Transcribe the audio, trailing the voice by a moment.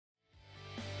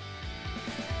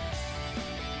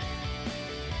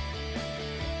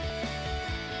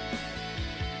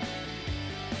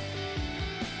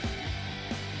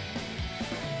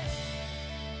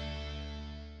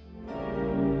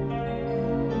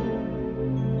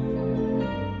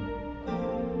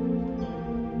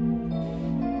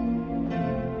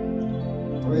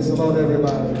the Lord,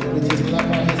 everybody. Can we just clap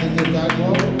our hands and give God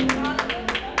glory?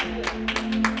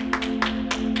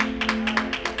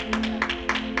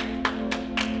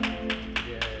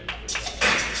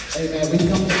 Amen. We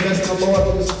come to bless the Lord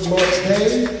this Lord's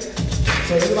Day.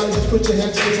 So everybody just put your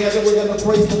hands together. We're going to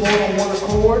praise the Lord on one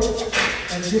accord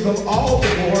and give him all the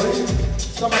glory.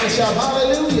 Somebody shout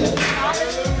hallelujah.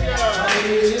 Hallelujah.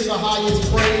 Hallelujah. It is the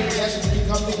highest praise. That's when we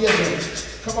come together.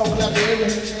 Come on, clap your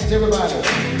hands, everybody.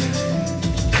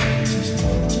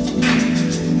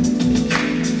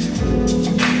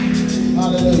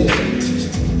 Hallelujah.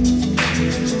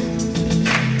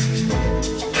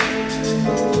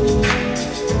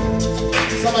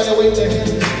 Somebody wave their hands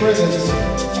in his presence.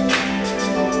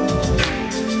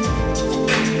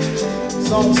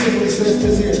 Song simply says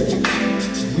this here.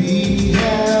 We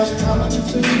have come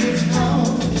into this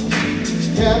house,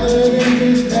 gathered in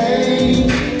his name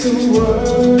to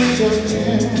worship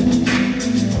him.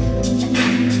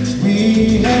 We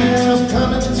have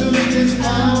come into this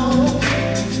house,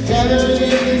 gathered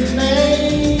in his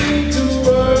name to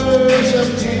worship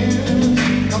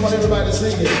him. Come on, everybody,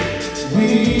 sing it.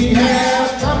 We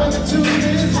have come into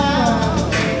this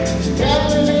house,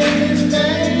 gathered in his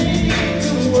name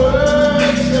to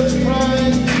worship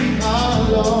Christ our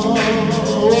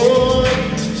Lord.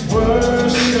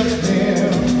 Worship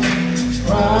him,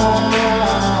 Christ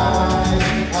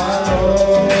our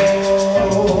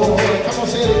Lord. Come on,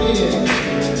 say it again.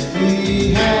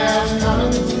 We have come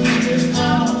into this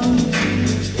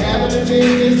house, gathered in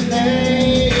his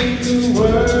name to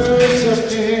worship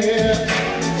him.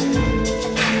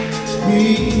 We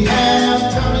have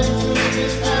come into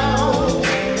this house,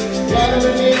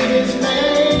 gathered in his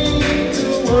name to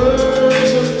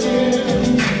worship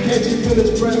him. Can't you feel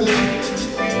his presence?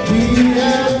 We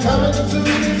have come into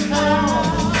this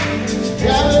house,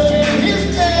 gathered in his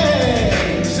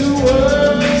name to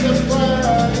worship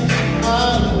Christ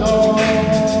our Lord.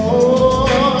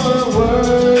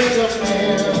 Worship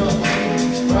him,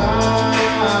 Christ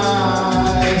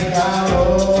our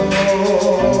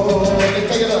Lord. Let's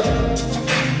take it up.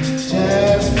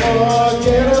 Just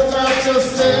forget about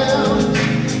yourself,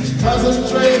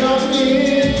 concentrate on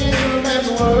him and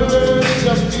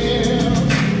worship him.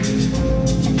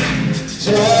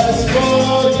 Just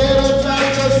forget about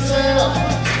yourself,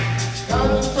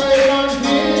 concentrate on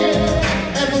him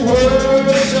and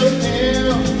worship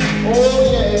him. Oh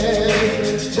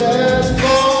yes, just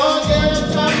forget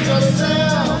about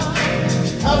yourself,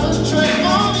 concentrate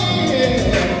on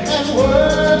him and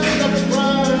worship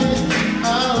Christ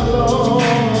our Lord.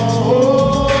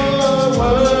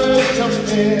 Worship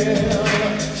him,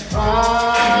 Christ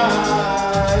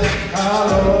our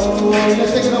Lord.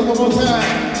 Let's take it up one more time.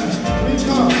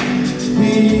 We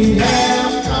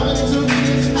have come into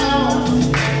this house,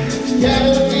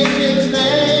 gathered in his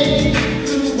name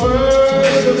to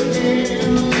worship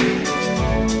him.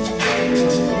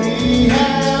 We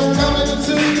have come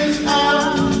into this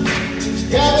house,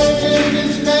 gathered in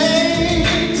his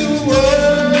name to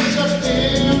worship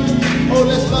him. Oh,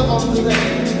 let's love on today.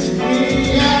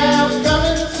 We have come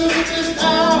into this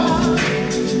house,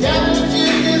 gathered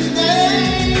in his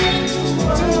name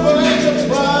to worship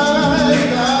Christ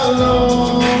our Lord.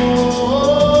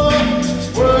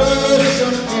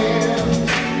 Worship him,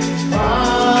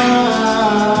 Christ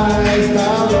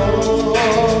our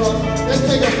Lord. Let's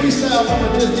take a freestyle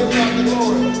moment, just give God the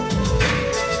glory.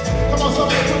 Come on,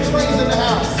 somebody put praise in the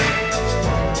house.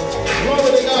 Glory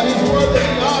to God, he's worthy of the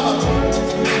honor.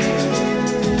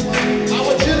 Our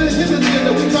agenda is his agenda,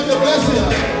 we come to bless him.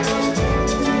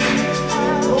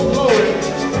 Oh, glory.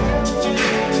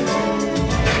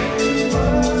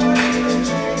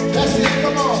 That's it,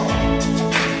 come on.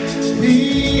 We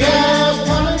have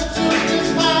come into this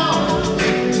house,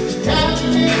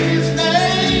 gathered in his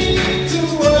name to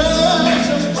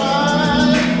worship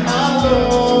Christ our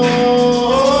Lord.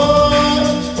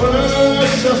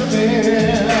 Worship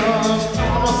him.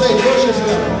 I'm gonna say worship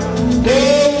him.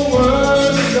 Oh,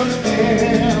 worship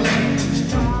him.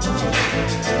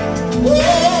 Oh,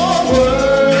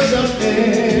 worship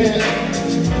him.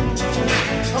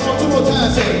 Come on, two more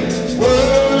times, say it.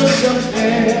 Worship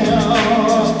him.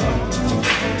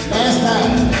 Last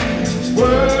time.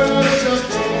 Worship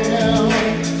him.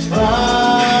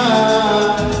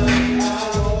 Right.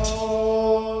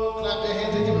 Oh, clap your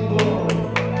hands and give him glory.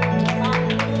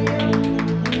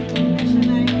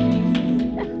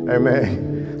 Amen.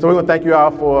 So we're going to thank you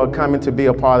all for coming to be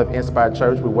a part of Inspire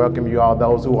Church. We welcome you all.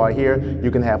 Those who are here,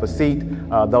 you can have a seat.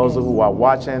 Those who are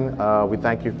watching, we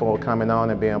thank you for coming on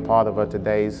and being part of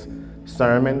today's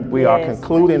sermon. We are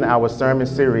concluding our sermon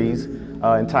series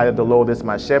entitled "The Lord is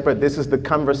My Shepherd." This is the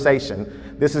conversation.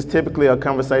 This is typically a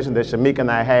conversation that Shamika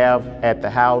and I have at the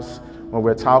house when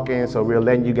we're talking. So we're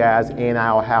letting you guys in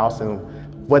our house and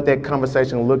what that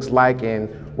conversation looks like. And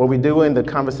what we do in the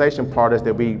conversation part is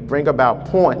that we bring about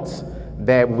points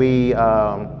that we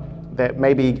that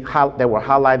were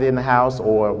highlighted in the house,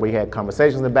 or we had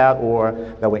conversations about, or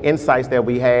there were insights that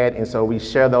we had, and so we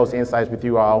share those insights with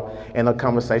you all in a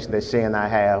conversation that Shay and I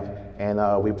have, and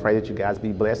we pray that you guys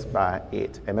be blessed by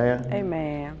it. Amen.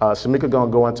 Amen. Shamika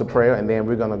gonna go into prayer, and then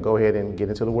we're gonna go ahead and get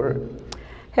into the word.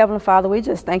 Heavenly Father, we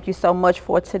just thank you so much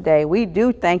for today. We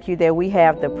do thank you that we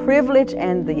have the privilege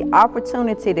and the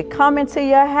opportunity to come into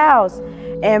your house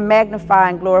and magnify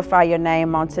and glorify your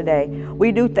name on today.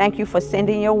 We do thank you for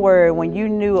sending your word when you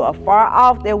knew afar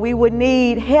off that we would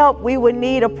need help, we would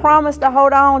need a promise to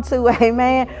hold on to,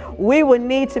 amen. We would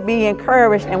need to be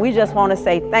encouraged, and we just want to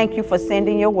say thank you for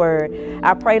sending your word.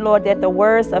 I pray, Lord, that the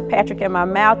words of Patrick in my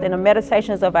mouth and the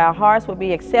meditations of our hearts will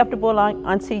be acceptable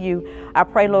unto you. I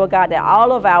pray, Lord God, that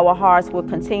all of our hearts will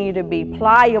continue to be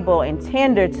pliable and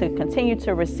tender to continue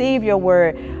to receive your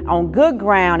word on good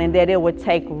ground, and that it would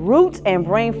take root and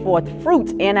bring forth fruit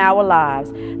in our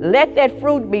lives. Let that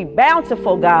fruit be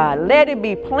bountiful, God. Let it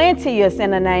be plenteous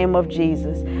in the name of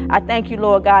Jesus. I thank you,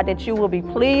 Lord God, that you will be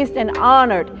pleased and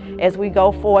honored as we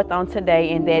go forth on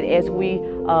today, and that as we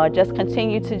just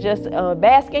continue to just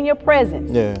bask in your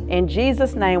presence. Yeah. In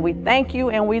Jesus' name, we thank you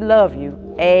and we love you.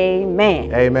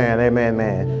 Amen. Amen. Amen.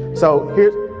 Man. So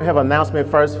we have an announcement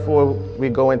first before we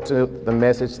go into the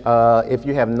message. If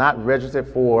you have not registered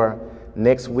for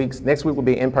next week will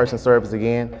be in-person service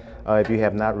again. If you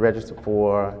have not registered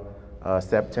for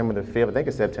September the 5th, I think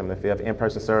it's September the 5th,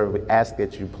 in-person service, we ask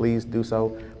that you please do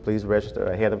so. Please register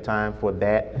ahead of time for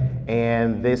that.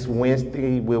 And this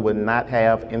Wednesday, we will not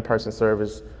have in-person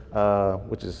service,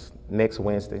 which is next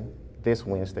Wednesday, this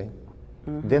Wednesday.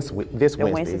 Mm-hmm. This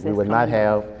Wednesday, we will not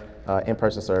have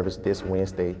in-person service this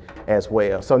Wednesday as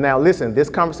well. So now listen, this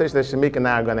conversation that Shamika and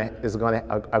I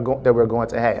that we're going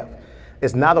to have,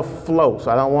 it's not a flow,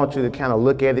 so I don't want you to kind of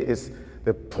look at it.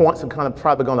 The points are kind of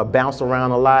probably going to bounce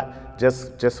around a lot,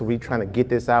 just so we're trying to get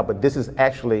this out. But this is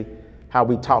actually how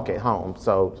we talk at home.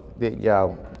 So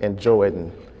y'all enjoy it,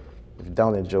 and if you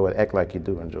don't enjoy it, act like you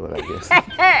do enjoy it, I guess.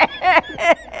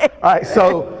 All right.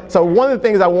 So one of the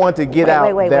things I wanted to get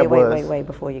out wait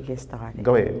before you get started.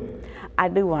 Go ahead. I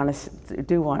do want to share.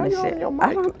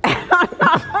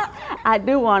 I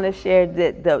do want to share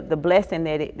the blessing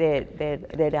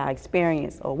that I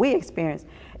experienced, or we experienced,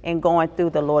 in going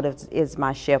through the Lord is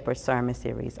my shepherd sermon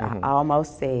series. Mm-hmm. I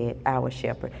almost said our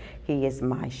shepherd. He is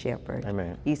my shepherd.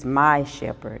 Amen. He's my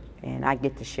shepherd, and I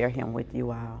get to share him with you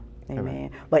all. Amen.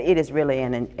 Amen. But it is really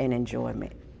an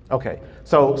enjoyment. Okay.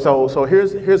 So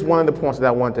here's one of the points that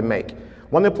I wanted to make.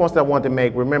 One of the points that I wanted to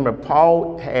make. Remember,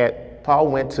 Paul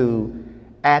went to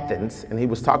Athens, and he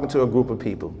was talking to a group of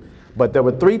people. But there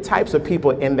were three types of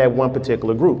people in that one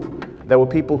particular group. There were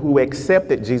people who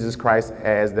accepted Jesus Christ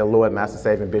as their Lord, Master,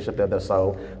 Savior, and Bishop of their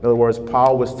soul. In other words,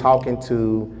 Paul was talking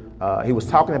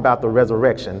about the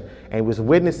resurrection, and he was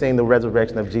witnessing the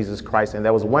resurrection of Jesus Christ. And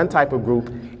there was one type of group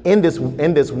in this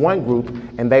one group,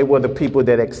 and they were the people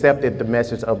that accepted the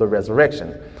message of the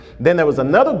resurrection. Then there was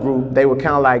another group. They were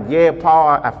kind of like, yeah,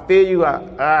 Paul, I feel you,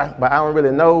 but I don't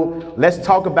really know. Let's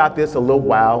talk about this a little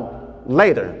while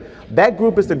later. That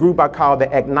group is the group I call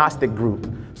the agnostic group.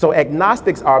 So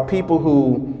agnostics are people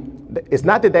who, it's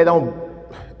not that they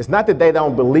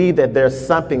don't believe that there's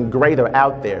something greater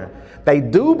out there. They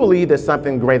do believe there's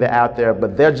something greater out there,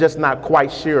 but they're just not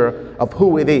quite sure of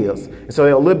who it is. And so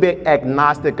they're a little bit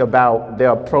agnostic about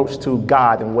their approach to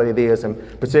God and what it is. And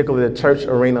particularly the church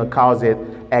arena calls it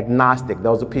agnostic.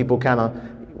 Those are people kind of,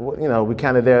 we're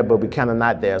kind of there, but we're kind of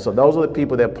not there. So those are the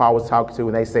people that Paul was talking to,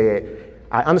 and they said,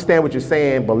 I understand what you're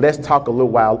saying, but let's talk a little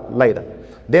while later.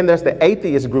 Then there's the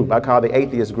atheist group. I call the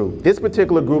atheist group. This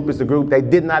particular group is the group, they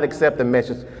did not accept the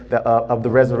message of the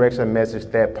resurrection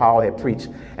message that Paul had preached.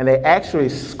 And they actually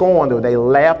scorned, or they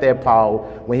laughed at Paul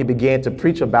when he began to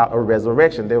preach about a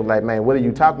resurrection. They were like, man, what are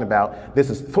you talking about?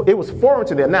 It was foreign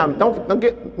to them. Now, don't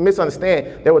get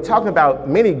misunderstand. They were talking about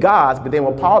many gods, but then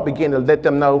when Paul began to let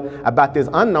them know about this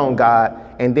unknown God,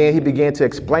 and then he began to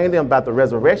explain to them about the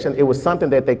resurrection, it was something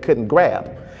that they couldn't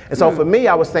grab. And so for me,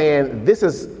 I was saying, this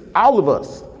is all of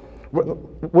us.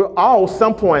 We're all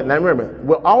some point, now remember,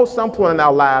 we're all some point in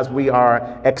our lives we are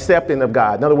accepting of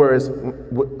God. In other words,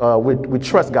 we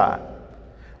trust God.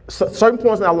 So certain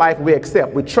points in our life we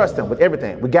accept, we trust him with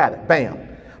everything. We got it, bam.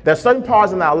 There's certain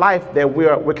parts in our life that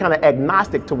we're kind of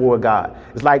agnostic toward God.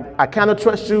 It's like, I kind of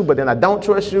trust you, but then I don't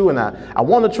trust you, and I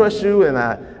want to trust you, and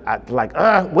I like,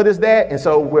 what is that? And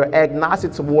so we're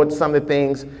agnostic towards some of the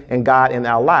things in God in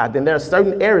our life. Then there are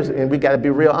certain areas, and we got to be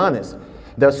real honest.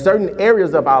 There are certain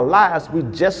areas of our lives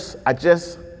I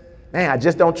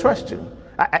just don't trust you.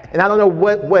 And I don't know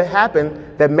what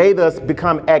happened that made us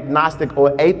become agnostic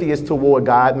or atheist toward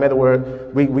God. In other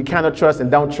words, we kind of trust and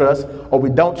don't trust, or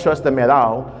we don't trust them at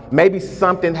all. Maybe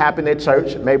something happened at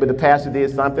church. Maybe the pastor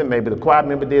did something. Maybe the choir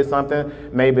member did something.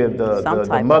 Maybe the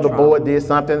motherboard did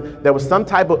something. There was some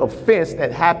type of offense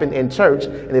that happened in church.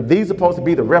 And if these are supposed to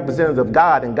be the representatives of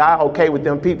God, and God okay with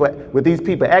these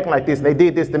people acting like this, and they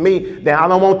did this to me, then I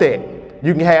don't want that.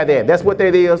 You can have that. That's what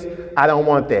that is. I don't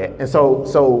want that. And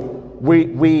so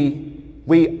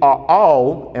we are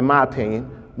all, in my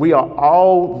opinion, we are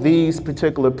all these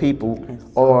particular people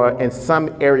or in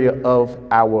some area of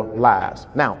our lives.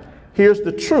 Now, here's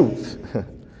the truth.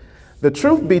 The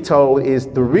truth be told is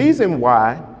the reason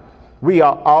why we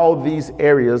are all these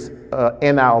areas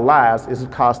in our lives is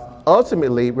because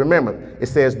ultimately, remember, it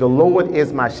says the Lord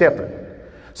is my shepherd.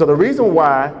 So the reason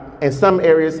why in some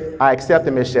areas I accept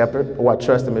him as shepherd, or I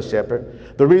trust him as shepherd.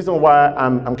 The reason why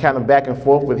I'm kind of back and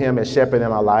forth with him as shepherd in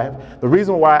my life. The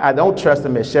reason why I don't trust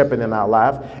him as shepherd in our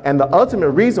life. And the ultimate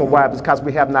reason why is because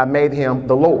we have not made him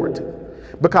the Lord.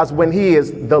 Because when he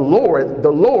is the Lord,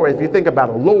 if you think about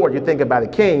a Lord, you think about a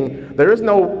king, there's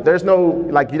no,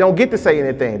 like, you don't get to say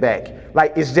anything back.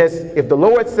 Like, it's just, if the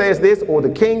Lord says this or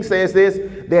the king says this,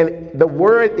 then the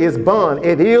word is bond.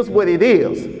 It is what it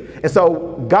is. And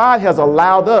so God has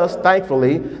allowed us,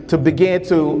 thankfully, to begin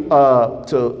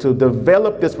to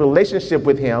develop this relationship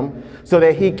with him so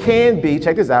that he can be,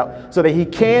 check this out, so that he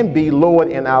can be Lord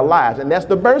in our lives. And that's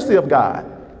the mercy of God.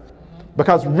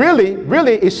 Because really,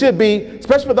 it should be,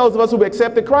 especially for those of us who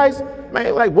accepted Christ,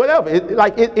 man, like whatever,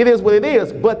 it is what it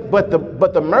is. But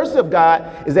the mercy of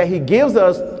God is that he gives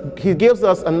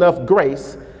us enough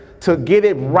grace to get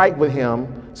it right with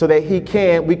him so that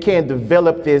we can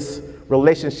develop this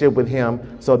relationship with him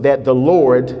so that the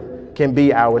Lord can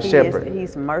be our shepherd.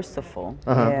 He's merciful.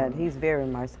 Yeah, he's very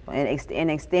merciful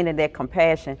and extending that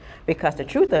compassion, because the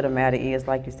truth of the matter is,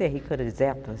 like you said, he could have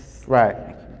zapped us. Right.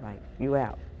 Like you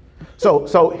out. So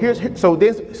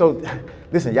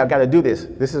listen, y'all got to do this.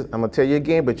 I'm going to tell you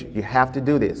again, but you have to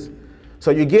do this.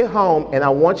 So you get home and I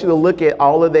want you to look at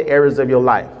all of the areas of your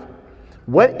life.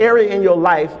 What area in your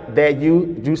life that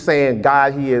you saying,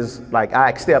 God, he is like, I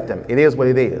accept him. It is what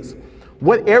it is.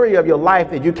 What area of your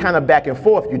life that you kind of back and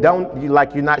forth,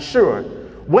 you're not sure?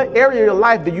 What area of your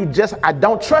life do you just, I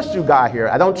don't trust you, God, here.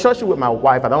 I don't trust you with my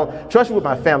wife. I don't trust you with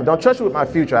my family. I don't trust you with my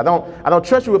future. I don't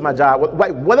trust you with my job.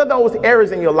 What are those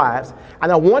areas in your lives?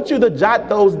 And I want you to jot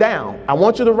those down. I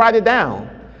want you to write it down.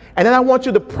 And then I want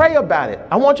you to pray about it.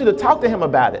 I want you to talk to him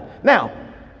about it. Now,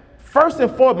 first and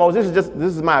foremost, this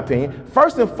is my opinion.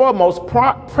 First and foremost,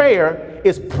 prayer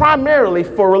is primarily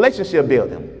for relationship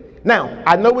building. Now,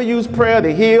 I know we use prayer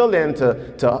to heal and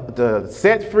to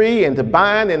set free and to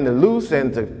bind and to loose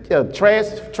and to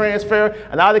transfer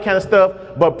and all that kind of stuff.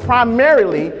 But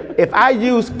primarily, if I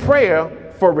use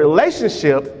prayer for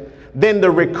relationship, then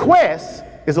the request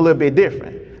is a little bit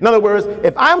different. In other words,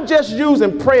 if I'm just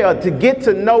using prayer to get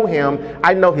to know him,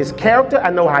 I know his character, I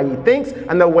know how he thinks,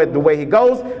 I know the way he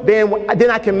goes,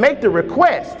 then I can make the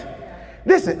request.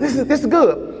 Listen, this is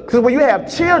good. Because when you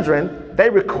have children, they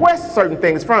request certain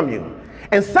things from you.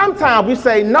 And sometimes we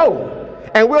say no.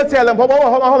 And we'll tell them, hold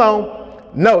on.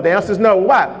 No, the answer is no.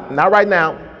 Why? Not right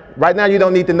now. Right now, you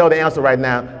don't need to know the answer right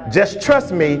now. Just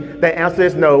trust me, the answer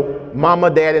is no. Mama,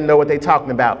 daddy know what they're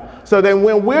talking about. So then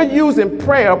when we're using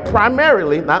prayer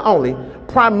primarily, not only,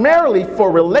 primarily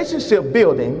for relationship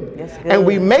building, and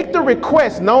we make the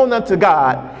request known unto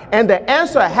God, and the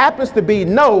answer happens to be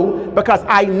no, because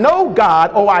I know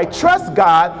God or I trust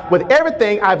God with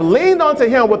everything, I've leaned onto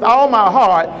him with all my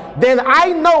heart, then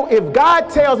I know if God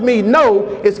tells me no,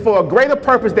 it's for a greater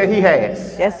purpose that he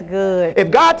has. That's good.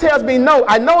 If God tells me no,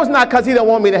 I know it's not because he don't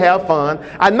want me to have fun.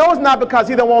 I know it's not because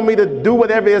he don't want me to do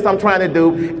whatever it is I'm trying to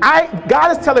do.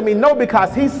 God is telling me no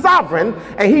because he's sovereign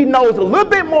and he knows a little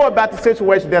bit more about the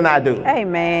situation than I do.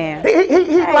 Amen.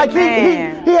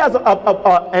 He has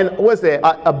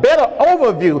a better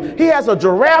overview. He has a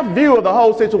giraffe view of the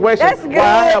whole situation. That's good.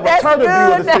 While I have a turtle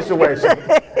view of the situation.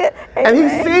 And he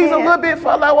sees a little bit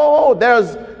for like, whoa,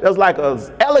 there's like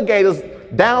alligators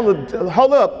down the,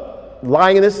 hold up,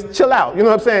 lioness, chill out. You know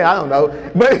what I'm saying? I don't know.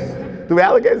 But do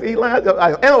alligators eat lions?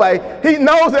 Anyway, he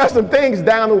knows there's some things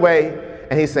down the way.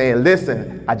 And he's saying,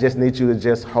 listen, I just need you to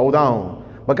just hold on.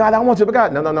 But God, I want you, but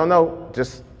God, no.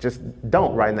 Just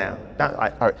don't right now. All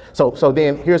right. So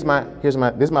then here's my, this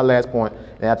is my last point,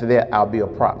 and after that, I'll be a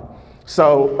prop.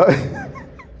 So,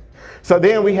 so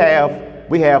then we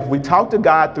talk to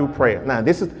God through prayer. Now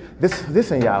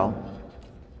listen, y'all.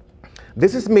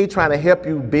 This is me trying to help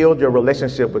you build your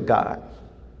relationship with God.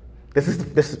 This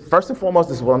is first and foremost,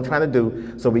 this is what I'm trying to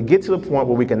do. So we get to the point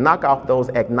where we can knock off those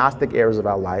agnostic areas of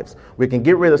our lives. We can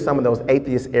get rid of some of those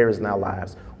atheist areas in our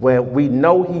lives where we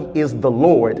know he is the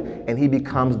Lord and he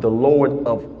becomes the Lord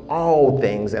of all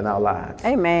things in our lives.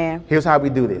 Amen. Here's how we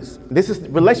do this. This is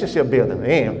relationship building.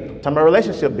 And talking about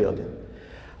relationship building.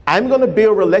 I'm going to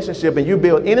build relationship, and you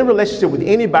build any relationship with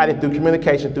anybody through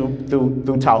communication,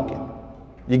 through talking.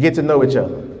 You get to know each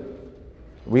other.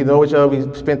 We know each other, we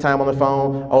spend time on the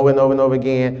phone over and over and over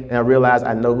again, and I realize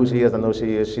I know who she is, I know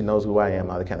she is, she knows who I am,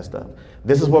 all that kind of stuff.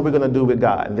 This is what we're going to do with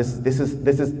God, and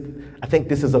I think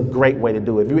this is a great way to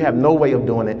do it. If you have no way of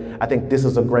doing it, I think this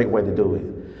is a great way to do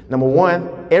it. Number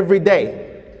one, every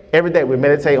day we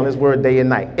meditate on this word day and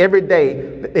night. Every day,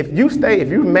 if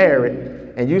you're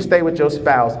married and you stay with your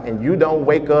spouse and you don't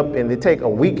wake up and it take a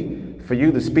week for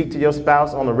you to speak to your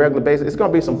spouse on a regular basis, it's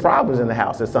going to be some problems in the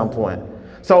house at some point.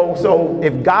 So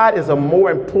if God is a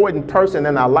more important person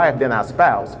in our life than our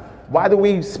spouse, why do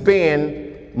we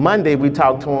spend Monday we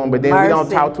talk to him, but then we don't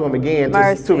talk to him again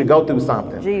till we go through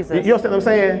something? Jesus. You understand what I'm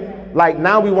saying? Like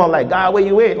now we want like, God, where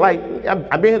you at? Like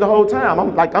I've been here the whole time.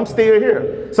 I'm still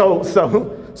here.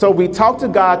 So we talk to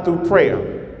God through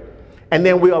prayer. And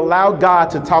then we allow God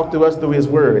to talk to us through his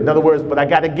word. In other words, but I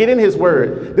got to get in his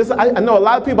word. I know a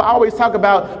lot of people always talk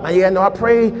about, I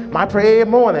pray every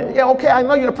morning. Yeah, okay, I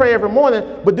know you pray every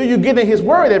morning, but do you get in his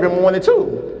word every morning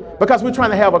too? Because we're trying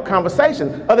to have a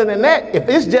conversation. Other than that, if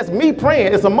it's just me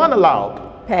praying, it's a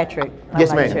monologue. Patrick,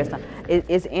 yes, ma'am.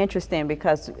 It's interesting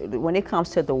because when it comes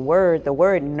to the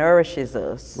word nourishes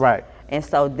us. Right. And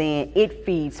so then it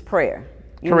feeds prayer.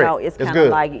 You Correct. know, it's kind of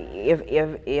like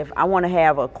if I want to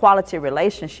have a quality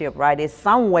relationship, right, it's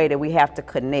some way that we have to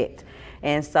connect.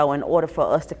 And so in order for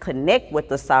us to connect with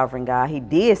the sovereign God, he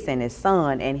did send his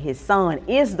son, and his son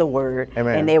is the word.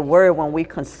 Amen. And that word, when we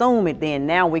consume it, then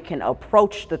now we can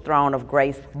approach the throne of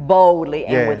grace boldly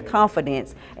and with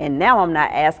confidence. And now I'm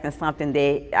not asking something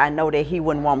that I know that he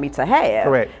wouldn't want me to have.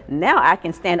 Correct. Now I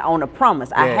can stand on a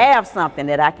promise. I have something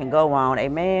that I can go on.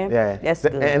 Amen. Yeah. That's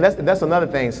good. And that's another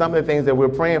thing. Some of the things that we're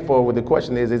praying for, with the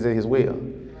question is it his will?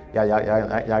 Y'all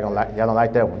don't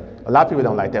like that one. A lot of people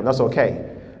don't like that, but that's okay.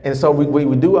 And so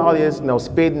we do all this,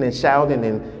 spitting and shouting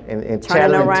and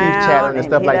chattering, teeth chattering and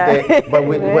stuff like that. But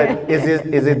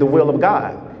is it the will of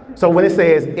God? So when it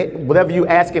says whatever you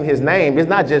ask in his name, it's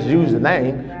not just use the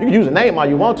name. You can use the name all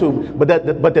you want to,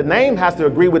 but the name has to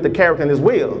agree with the character and his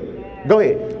will. Go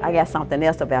ahead. I got something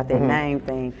else about that name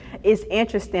thing. It's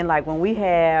interesting, like when we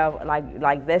have,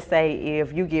 like let's say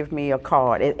if you give me a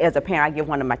card, as a parent, I give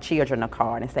one of my children a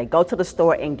card and say, go to the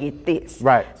store and get this.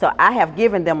 Right. So I have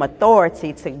given them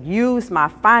authority to use my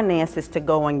finances to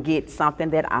go and get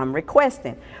something that I'm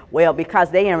requesting. Well,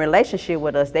 because they in relationship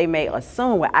with us, they may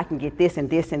assume, well, I can get this and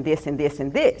this and this and this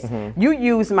and this. You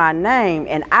use my name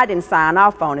and I didn't sign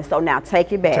off on it, so now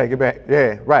take it back. Take it back,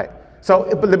 yeah, right. So,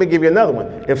 but let me give you another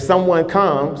one. If someone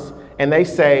comes and they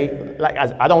say, like,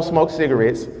 I don't smoke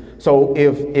cigarettes, so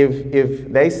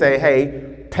if they say,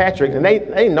 hey, Patrick, and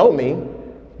they know me,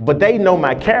 but they know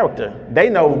my character.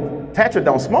 They know Patrick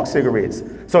don't smoke cigarettes.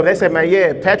 So they say, man,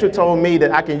 yeah, Patrick told me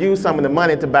that I can use some of the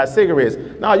money to buy cigarettes.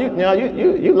 No,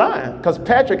 you lying, because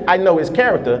Patrick, I know his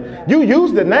character. You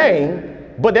use the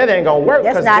name, but that ain't gonna work.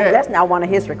 That's not one of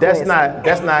his requests.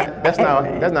 That's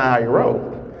not how you roll.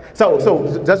 So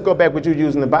let's go back with you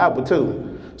using the Bible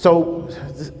too. So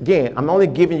again, I'm only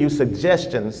giving you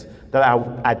suggestions that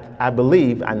I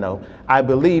believe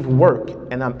work,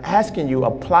 and I'm asking you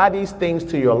apply these things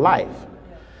to your life.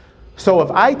 So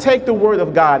if I take the word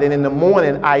of God and in the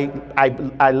morning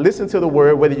I listen to the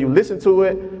word, whether you listen to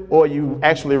it or you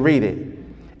actually read it,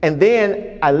 and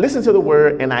then I listen to the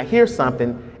word and I hear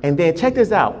something, and then check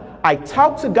this out, I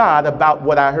talk to God about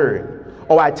what I heard.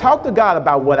 Or I talk to God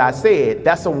about what I said.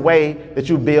 That's a way that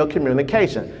you build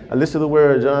communication. I listen to the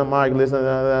word, John Mark, listen,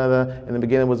 in the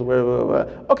beginning was the word,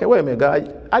 okay, wait a minute,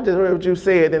 God. I just heard what you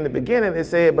said in the beginning. It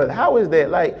said, but how is that?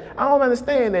 Like, I don't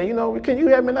understand that. Can you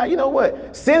help me now? You know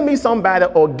what? Send me somebody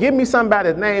or give me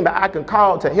somebody's name that I can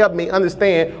call to help me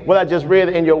understand what I just read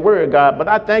in your word, God. But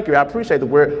I thank you. I appreciate the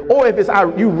word. Or if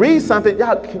you read something,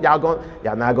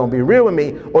 y'all not going to be real with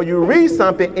me. Or you read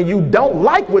something and you don't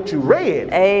like what you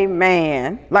read.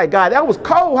 Amen. Like, God, that was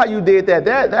cold how you did that.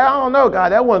 That I don't know,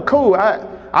 God, that wasn't cool.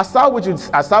 I saw what you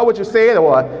said,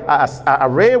 or I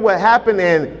read what happened,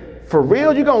 and For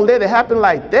real, you're going to let it happen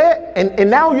like that?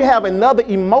 And now you have another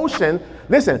emotion.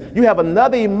 Listen, you have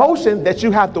another emotion that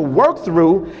you have to work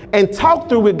through and talk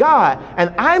through with God.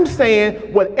 And I'm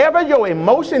saying whatever your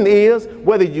emotion is,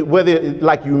 whether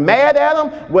like you mad at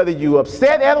him, whether you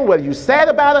upset at him, whether you sad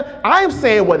about it, I'm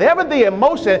saying whatever the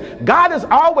emotion, God is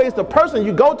always the person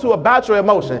you go to about your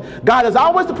emotion. God is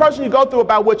always the person you go through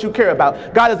about what you care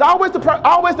about. God is always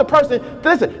the person,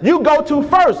 listen, you go to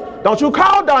first. Don't you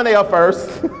call Darnell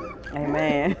first.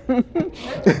 Amen.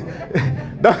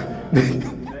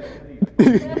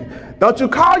 Don't you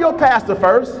call your pastor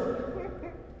first.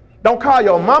 Don't call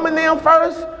your mama and them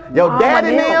first. Your daddy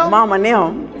and them. Mama and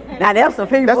them. Now that's some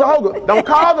people. That's a whole good. Don't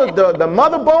call the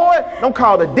motherboard. Don't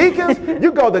call the deacons.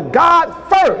 You go to God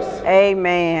first.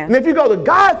 Amen. And if you go to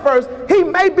God first, he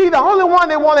may be the only one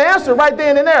that want to answer right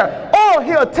then and there. Or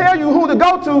he'll tell you who to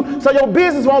go to so your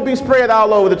business won't be spread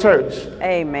all over the church.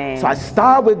 Amen. So I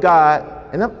start with God.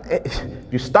 And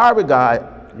you start with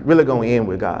God, you're really going to end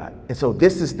with God. And so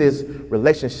this is this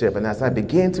relationship. And as I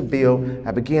begin to build,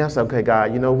 I say, okay,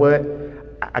 God, you know what?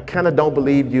 I kind of don't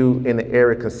believe you in the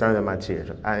area concerning my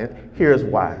children. Here's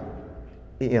why.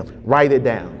 Write it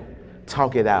down.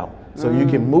 Talk it out. So you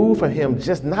can move from him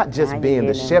not just being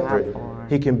the shepherd.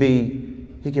 He can be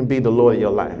the Lord of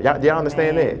your life. Y'all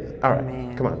understand that? All right.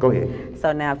 Amen. Come on, go ahead.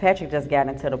 So now Patrick just got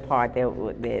into the part that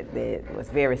was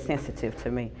very sensitive to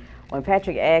me. When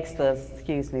Patrick asked us,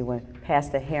 when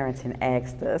Pastor Harrington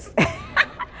asked us,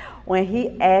 when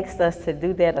he asked us to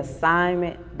do that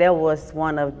assignment, that was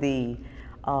one of the,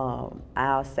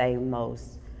 I'll say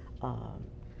most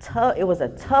tough, it was a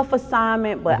tough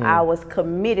assignment, but I was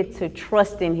committed to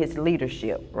trusting his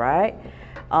leadership, right?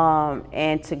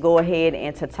 And to go ahead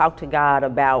and to talk to God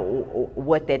about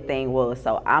what that thing was.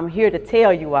 So I'm here to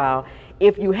tell you all,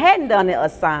 if you hadn't done the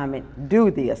assignment, do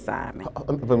the assignment.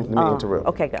 Let me interrupt.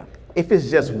 Okay, go. If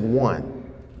it's just one,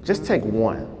 just take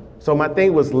one. So my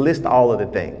thing was list all of the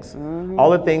things, all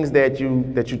the things that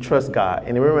you trust God.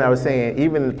 And remember, I was saying,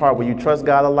 even in the part where you trust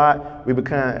God a lot,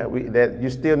 that you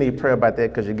still need prayer about that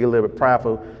because you get a little bit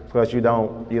prideful because you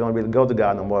don't really go to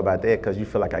God no more about that because you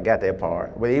feel like I got that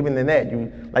part. But even in that,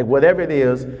 you like whatever it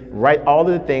is, write all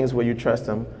of the things where you trust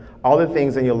Him, all the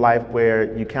things in your life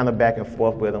where you kind of back and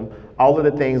forth with Him, all of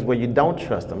the things where you don't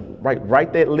trust Him.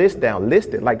 Write that list down,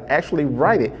 list it, like actually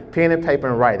write it, pen and paper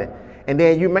and write it. And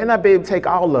then you may not be able to take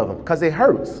all of them because it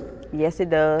hurts. Yes, it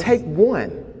does. Take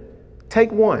one.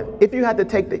 Take one. If you have to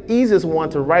take the easiest one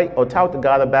to write or talk to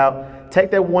God about, take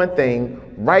that one thing,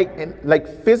 write and like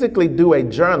physically do a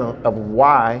journal of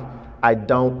why I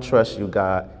don't trust you,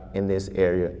 God, in this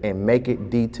area, and make it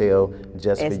detailed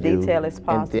just for you. As detailed as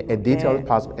possible. As detailed as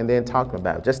possible, and then talk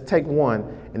about it. Just take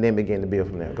one and then begin to build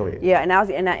from there. Go ahead. Yeah,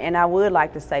 and I would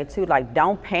like to say too, like,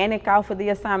 don't panic off of the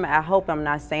assignment. I hope I'm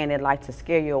not saying it like to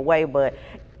scare you away, but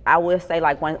I would say,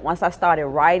 like, once I started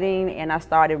writing and I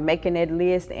started making that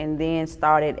list and then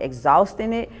started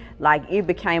exhausting it, like, it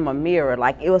became a mirror.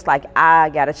 Like, it was like I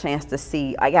got a chance to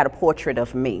see, I got a portrait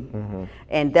of me.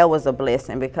 And that was a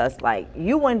blessing because, like,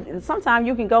 sometimes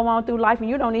you can go on through life and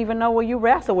you don't even know where you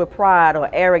wrestle with pride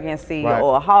or arrogancy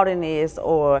or haughtiness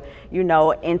or,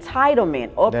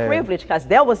 entitlement or privilege, because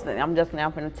I'm just now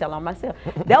going to tell on myself.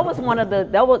 That was one of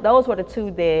those were the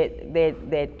two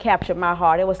that captured my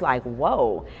heart. It was like,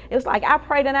 whoa. It was like, I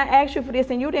prayed and I asked you for this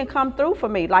and you didn't come through for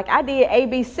me. Like, I did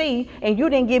ABC and you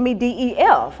didn't give me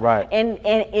DEF. Right. And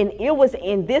it was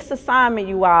in this assignment,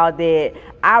 you all, that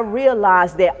I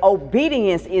realized that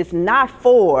obedience is not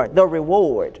for the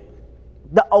reward.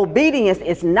 The obedience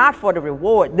is not for the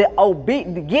reward.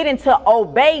 Getting to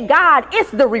obey God is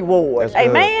the reward. That's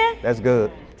Amen? Good. That's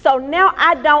good. So now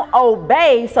I don't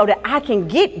obey so that I can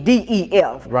get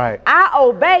DEF. Right. I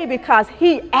obey because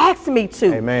He asked me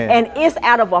to. Amen. And it's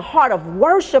out of a heart of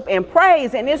worship and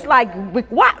praise. And it's like,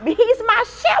 what? He's my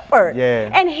shepherd.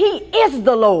 Yeah. And He is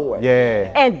the Lord.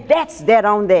 Yeah. And that's that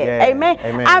on that. Yeah. Amen.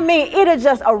 Amen. I mean, it'll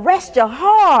just arrest your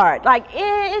heart. Like,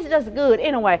 it's just good.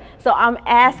 Anyway, so I'm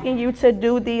asking you to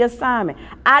do the assignment.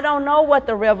 I don't know what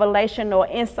the revelation or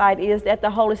insight is that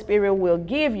the Holy Spirit will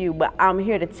give you, but I'm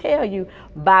here to tell you,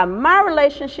 by my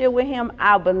relationship with Him,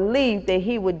 I believe that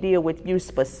He would deal with you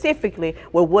specifically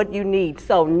with what you need.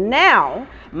 So now,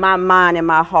 my mind and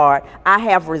my heart, I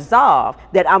have resolved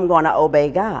that I'm going to obey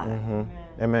God.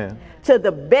 Amen. To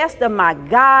the best of my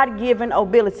God-given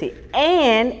ability.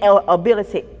 And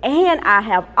I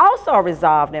have also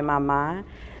resolved in my mind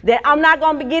that I'm not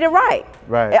going to get it right.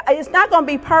 Right. It's not going to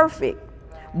be perfect.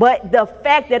 But the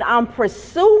fact that I'm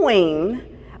pursuing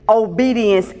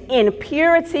obedience in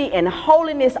purity and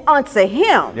holiness unto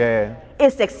Him, Yeah.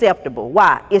 it's acceptable.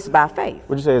 Why? It's by faith.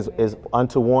 What you say is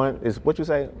unto one? Is what you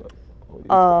say?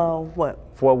 What?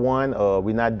 For one,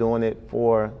 we're not doing it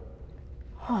for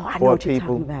I know for what you're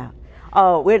people. talking about.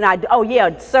 Oh, we're not. Oh,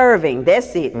 yeah, serving.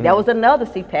 That's it. That was another.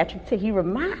 See, Patrick, he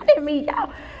reminded me,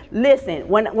 y'all. Listen,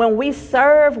 when we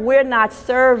serve, we're not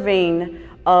serving.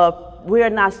 We are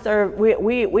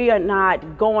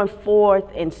not going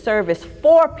forth in service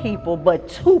for people, but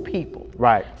to people.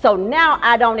 Right. So now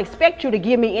I don't expect you to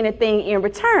give me anything in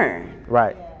return.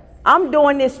 Right. I'm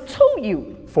doing this to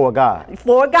you. For God.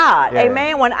 For God, Yeah.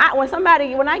 amen. When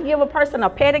I give a person a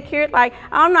pedicure, like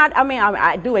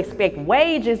I do expect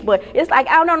wages, but it's like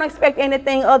I don't expect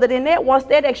anything other than that. Once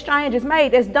that exchange is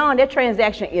made, that's done. That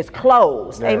transaction is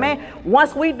closed, Yeah. amen.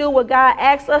 Once we do what God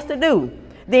asks us to do,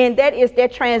 then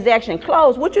that transaction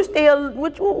closed. What you did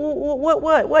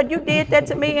that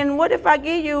to me, and what if I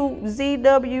give you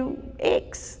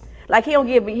ZWX? Like he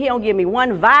don't give me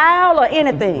one vowel or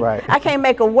anything. Right. I can't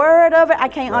make a word of it. I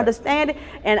can't understand it.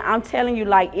 And I'm telling you,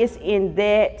 like, it's in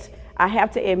that I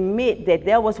have to admit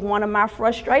that was one of my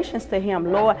frustrations to him.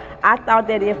 Lord, I thought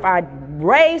that if I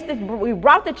we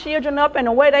brought the children up in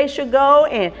the way they should go,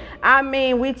 and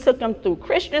we took them through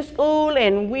Christian school,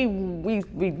 and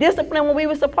we disciplined when we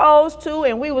were supposed to,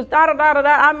 and we was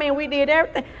we did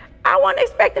everything. I wasn't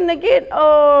expecting to get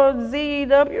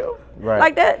ZW. Right.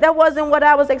 Like that wasn't what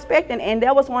I was expecting. And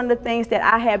that was one of the things that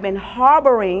I had been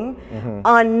harboring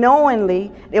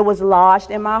unknowingly. It was lodged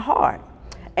in my heart.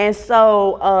 And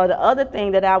so the other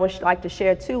thing that I would like to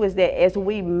share too is that as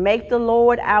we make the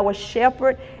Lord our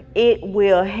shepherd, it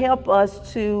will help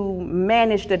us to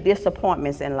manage the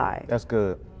disappointments in life. That's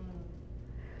good.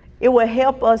 It will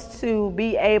help us to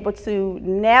be able to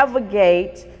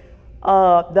navigate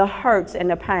the hurts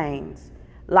and the pains.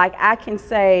 Like I can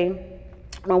say,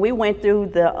 when we went through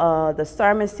the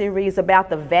sermon series about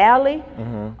the valley,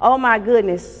 oh my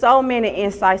goodness, so many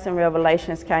insights and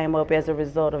revelations came up as a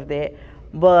result of that.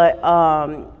 But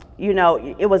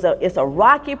it's a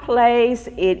rocky place.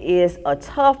 It is a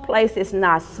tough place. It's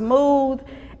not smooth.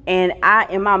 And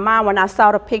in my mind, when I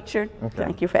saw the picture,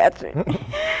 thank you, Patrick.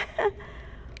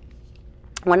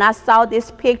 When I saw this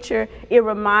picture, it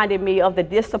reminded me of the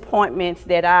disappointments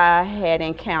that I had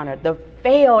encountered, the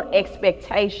failed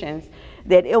expectations.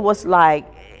 That it was like,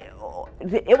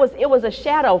 it was a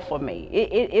shadow for me.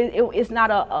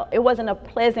 It wasn't a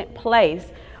pleasant place.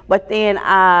 But then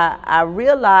I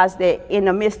realized that in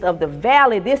the midst of the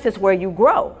valley, this is where you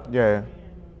grow. Yeah.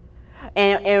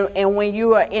 And when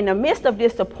you are in the midst of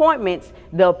disappointments,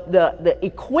 the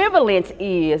equivalence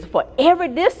is for every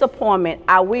disappointment,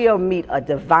 I will meet a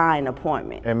divine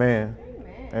appointment. Amen.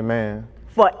 Amen.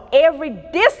 For every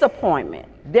disappointment,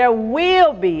 there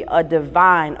will be a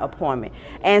divine appointment.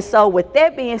 And so with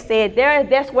that being said,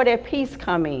 that's where that peace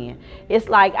come in. It's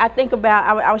like, I think about,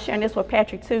 I was sharing this with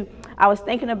Patrick too. I was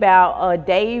thinking about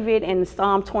David in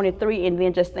Psalm 23, and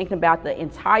then just thinking about the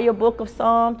entire book of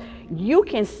Psalms. You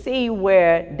can see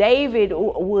where David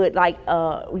would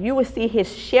you would see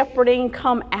his shepherding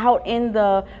come out in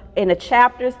the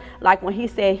chapters, like when he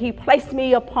said, he placed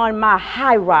me upon my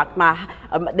high rock,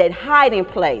 that hiding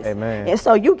place. Amen. And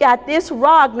so you got this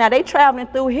rock. Now they traveling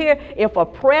through here. If a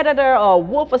predator or a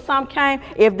wolf or something came,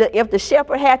 if the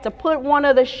shepherd had to put one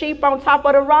of the sheep on top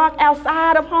of the rock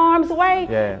outside of harm's way,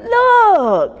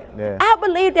 look, I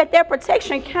believe that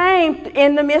protection came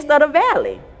in the midst of the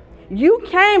valley. You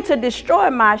came to destroy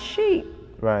my sheep.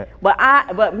 Right.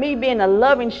 But me being a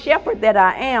loving shepherd that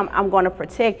I am, I'm going to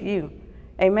protect you.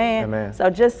 Amen. Amen. So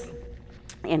just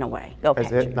in a way, go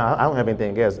Patrick. No, I don't have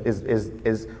anything else.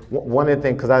 Is one of the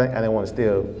things, because I didn't want to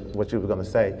steal what you were going to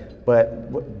say,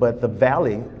 but the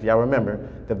valley, if y'all remember,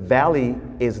 the valley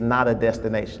is not a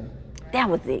destination. That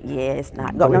was it. Yeah, it's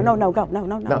not. Go. No.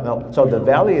 No. So the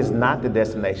valley is not the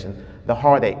destination. The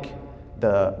heartache,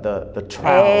 the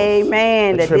trials,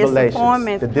 amen. the Disappointments,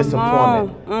 tribulations, the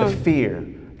disappointment, the fear,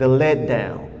 the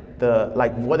letdown,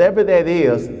 whatever that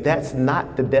is, that's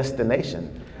not the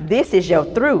destination. This is your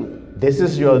through. This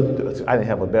is your, I didn't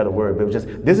have a better word, but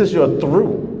this is your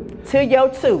through. To your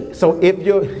to. So if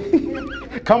you're,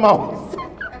 come on.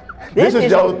 This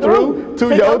is your through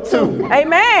to your to.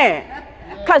 Amen.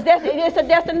 Because it's a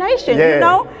destination, you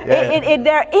know? Yeah.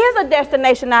 There is a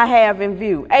destination I have in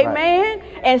view. Amen?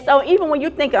 Right. And so even when you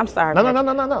think, I'm sorry.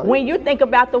 No. When you think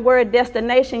about the word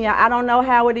destination, I don't know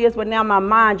how it is, but now my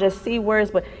mind just see words.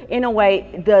 But in a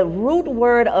way, the root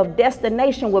word of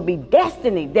destination would be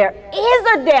destiny. There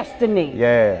is a destiny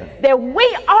that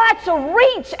we are to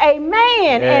reach. Amen.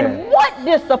 Yeah. And what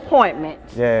disappointment.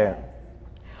 Yeah.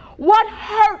 What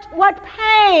hurt, what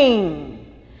pain.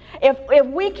 If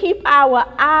we keep our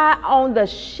eye on the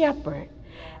shepherd,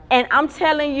 And I'm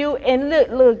telling you, and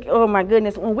look, oh my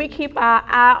goodness, when we keep our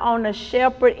eye on the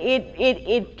shepherd,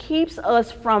 it keeps us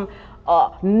from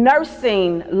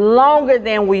nursing longer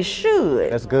than we should.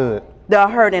 That's good. The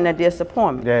hurt and the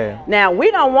disappointment. Yeah. Now,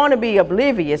 we don't want to be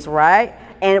oblivious, right?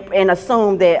 And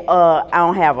assume that I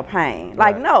don't have a pain.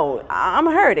 Like, Right. no, I'm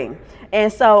hurting.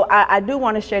 And so I do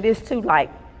want to share this too. Like,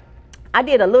 I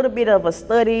did a little bit of a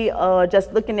study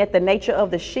just looking at the nature of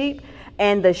the sheep.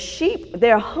 And the sheep,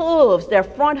 their hooves, their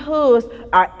front hooves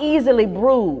are easily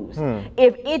bruised.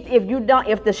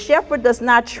 If the shepherd does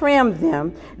not trim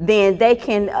them, then they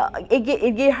can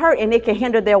it get hurt, and it can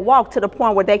hinder their walk to the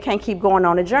point where they can't keep going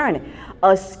on the journey.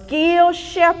 A skilled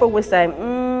shepherd would say,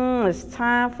 it's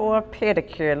time for a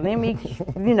pedicure.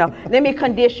 Let me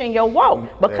condition your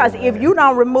walk. Because if you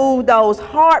don't remove those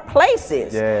hard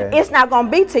places, it's not going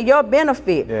to be to your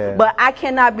benefit. Yeah. But I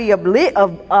cannot be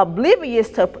oblivious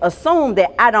to assume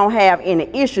that I don't have any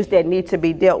issues that need to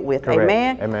be dealt with. Correct.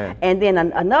 Amen? Amen. And then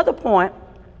another point,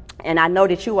 and I know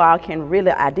that you all can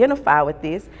really identify with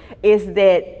this, is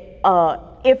that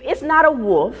if it's not a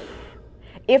wolf,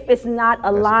 if it's not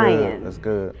a lion, That's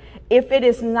good. if it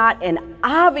is not an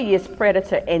obvious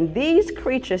predator, and these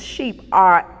creatures, sheep,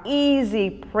 are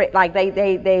easy,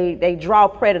 they draw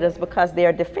predators because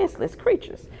they're defenseless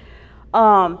creatures.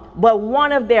 But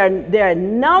one of their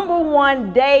number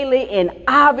one daily and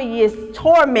obvious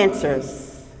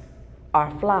tormentors are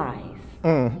flies.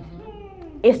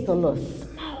 It's the little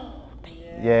small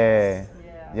things.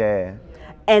 Yeah.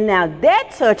 And now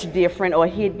that touched different or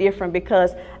hit different,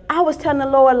 because I was telling the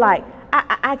Lord, like,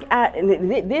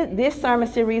 this sermon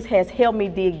series has helped me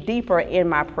dig deeper in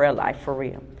my prayer life, for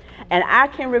real. And I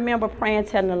can remember praying,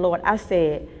 telling the Lord, I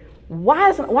said, why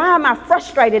am I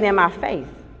frustrated in my faith?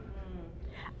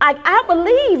 I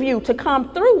believe you to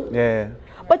come through. Yeah.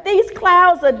 But these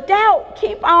clouds of doubt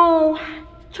keep on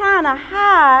trying to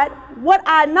hide what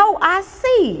I know I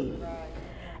see.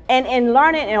 And in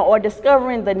learning or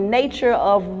discovering the nature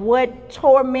of what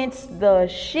torments the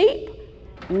sheep,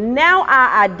 now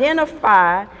I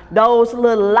identify those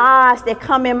little lies that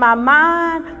come in my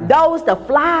mind, those the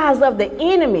flies of the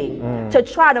enemy to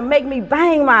try to make me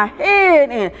bang my head.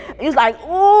 And it's like,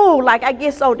 ooh, like I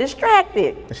get so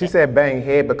distracted. She said bang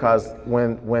head because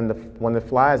when the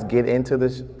flies get into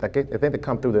this, like I think they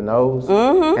come through the nose,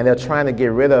 and they're trying to get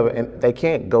rid of it, and they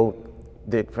can't go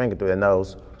dick finger through their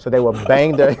nose, so they will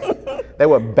bang their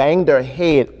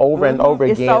head over and over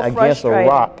It's again so against a frustrating.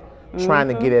 rock, trying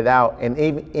to get it out, and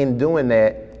even in doing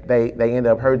that, they end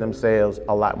up hurting themselves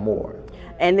a lot more.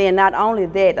 And then not only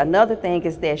that, another thing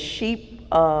is that sheep,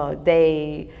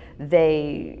 they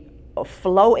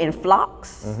flow in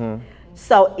flocks.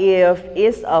 So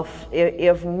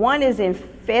if one is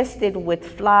infested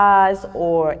with flies,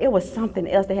 or it was something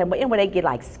else they have, but anyway, they get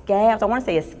like scabs. I want to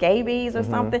say it's scabies or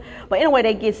something. But anyway,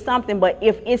 they get something. But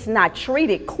if it's not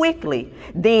treated quickly,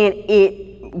 then it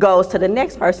goes to the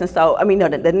next person. So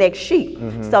the next sheep.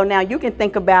 So now you can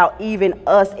think about even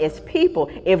us as people.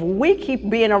 If we keep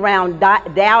being around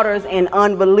doubters and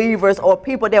unbelievers, or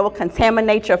people that will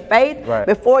contaminate your faith,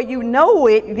 before you know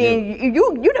it, then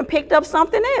you done picked up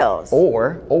something else.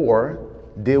 Or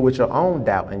deal with your own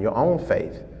doubt and your own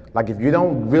faith. Like if you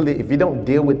don't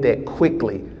deal with that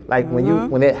quickly, like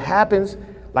when it happens,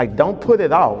 like don't put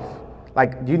it off.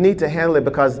 Like you need to handle it,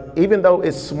 because even though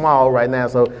it's small right now,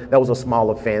 so that was a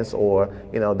small offense, or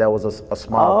that was a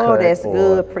small cut. Oh, that's or,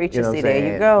 good, preacher. See,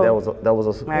 there you go. That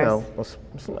was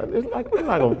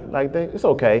it's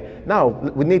okay. No,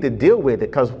 we need to deal with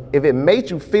it, because if it made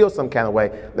you feel some kind of way,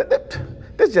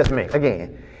 this is just me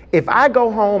again. If I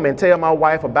go home and tell my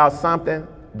wife about something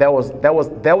that was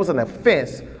an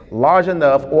offense large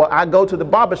enough, or I go to the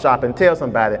barbershop and tell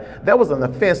somebody that was an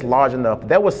offense large enough,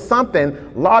 that was something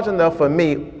large enough for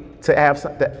me to have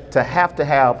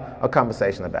a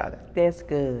conversation about it. That's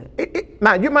good.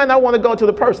 Now you might not want to go to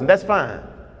the person, that's fine,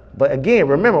 but again,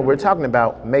 remember, we're talking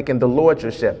about making the Lord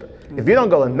your shepherd. If you don't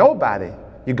go to nobody,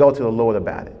 you go to the Lord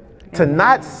about it. To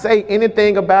not say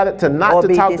anything about it, to not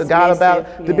to talk to God about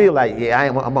it, to be like,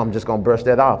 I'm just gonna brush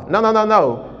that off.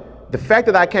 No. The fact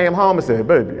that I came home and said,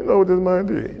 baby, you know what this man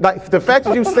did? Like the fact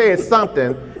that you said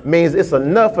something means it's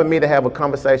enough for me to have a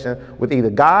conversation with either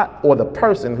God or the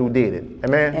person who did it.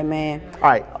 Amen? Amen. All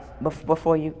right.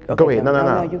 Before you go ahead.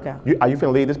 No. You go. Are you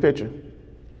finna lead this picture?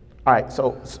 All right.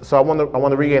 So I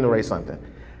want to reiterate something.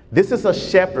 This is a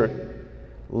shepherd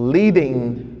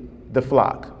leading the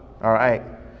flock. All right.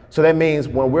 So that means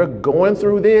when we're going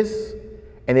through this,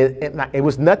 and it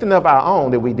was nothing of our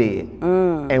own that we did,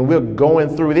 and we're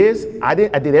going through this. I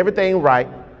did everything right,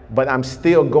 but I'm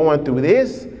still going through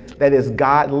this. That is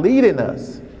God leading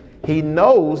us. He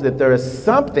knows that there is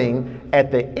something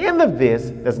at the end of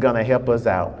this that's going to help us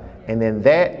out. And then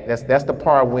that's the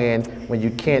part when you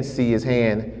can't see his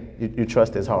hand, you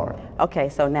trust his heart. Okay,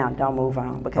 so now don't move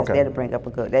on, because that'll bring up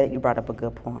you brought up a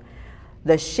good point.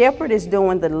 The shepherd is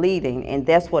doing the leading, and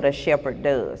that's what a shepherd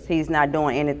does. He's not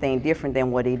doing anything different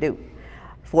than what he do.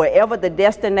 Wherever the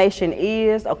destination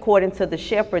is, according to the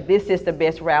shepherd, this is the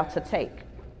best route to take.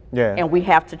 Yeah. And we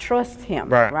have to trust him,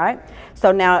 right?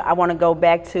 So now I want to go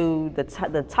back to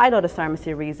the title of the sermon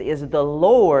series is "The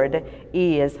Lord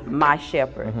is My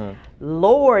Shepherd."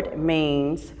 Lord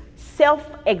means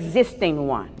self-existing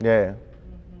one. Yeah.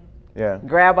 Yeah.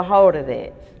 Grab a hold of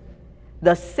that.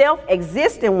 The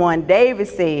self-existing one, David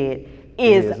said,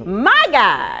 is my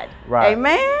God. Right.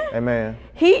 Amen? Amen.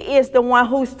 He is the one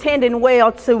who's tending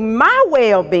well to my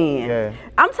well-being. Yeah.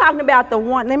 I'm talking about the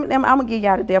one, I'm going to give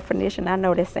y'all the definition. I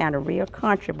know that sounded real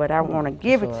country, but I want to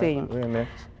give it to you. We're in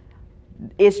Memphis.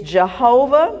 It's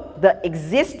Jehovah, the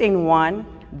existing one,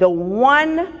 the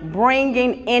one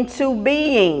bringing into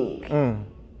being.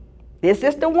 This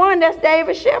is the one that's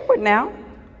David's shepherd now.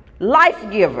 Life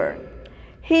giver.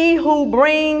 He who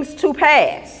brings to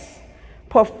pass,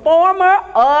 performer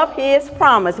of his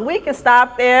promise. We can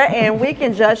stop there and we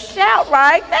can just shout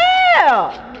right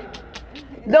there.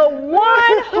 The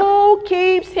one who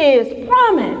keeps his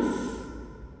promise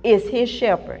is his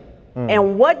shepherd.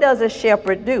 And what does a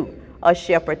shepherd do? A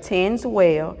shepherd tends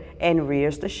well and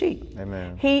rears the sheep.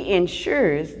 Amen. He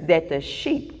ensures that the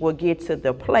sheep will get to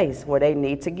the place where they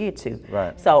need to get to.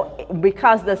 Right. So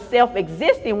because the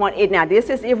self-existing one, now this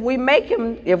is if we make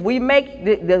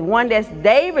the one that's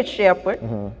David's shepherd,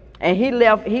 and he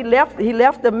left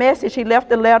the message, he left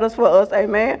the letters for us,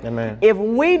 amen? Amen. If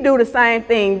we do the same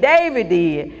thing David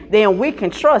did, then we can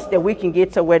trust that we can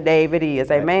get to where David is,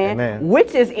 amen? Amen.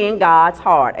 Which is in God's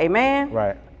heart, amen?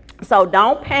 Right. So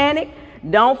don't panic,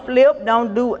 don't flip,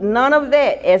 don't do none of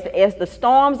that. As the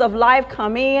storms of life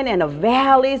come in and the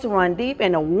valleys run deep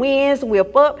and the winds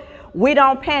whip up, we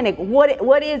don't panic.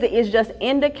 What is it? It's just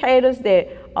indicators that,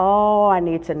 oh, I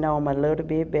need to know him a little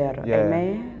bit better. Yeah.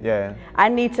 Amen? Yeah. I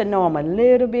need to know him a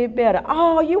little bit better.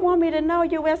 Oh, you want me to know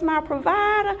you as my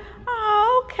provider?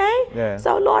 Oh, okay. Yeah.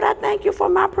 So, Lord, I thank you for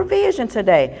my provision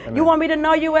today. Amen. You want me to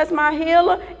know you as my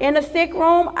healer in the sick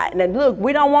room? Now, look,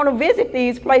 we don't want to visit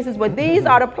these places, but these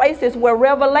are the places where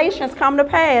revelations come to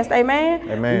pass. Amen?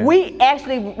 Amen. We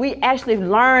actually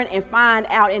learn and find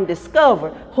out and discover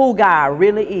who God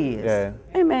really is. Yeah.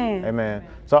 Amen. Amen.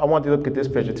 So I want you to look at this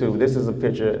picture too. This is a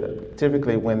picture,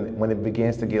 typically when it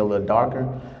begins to get a little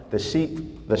darker, the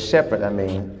shepherd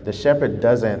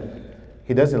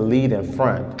doesn't lead in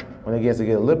front. When it begins to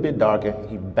get a little bit darker,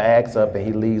 he backs up and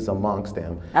he leads amongst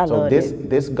them. So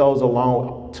this goes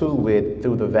along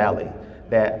through the valley,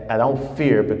 that I don't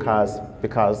fear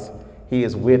because he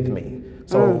is with me.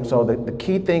 So the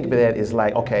key thing for that is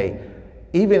like, okay,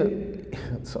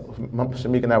 so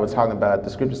Shamika and I were talking about, the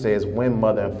scripture says, when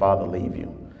mother and father leave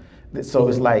you. So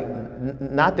it's like,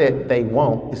 not that they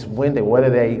won't, it's whether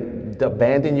they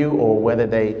abandon you or whether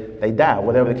they die,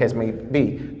 whatever the case may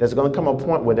be. There's going to come a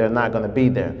point where they're not going to be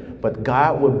there. But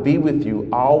God will be with you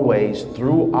always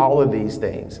through all of these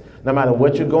things, no matter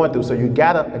what you're going through. So you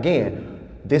got to, again,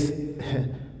 this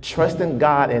trusting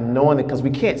God and knowing it, because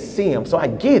we can't see him. So I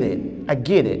get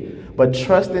it. But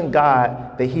trusting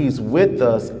God that he's with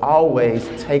us always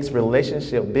takes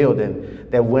relationship building.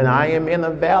 That when I am in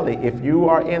a valley, if you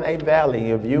are in a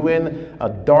valley, if you're in a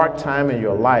dark time in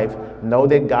your life, know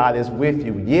that God is with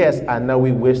you. Yes, I know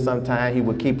we wish sometimes he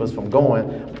would keep us from going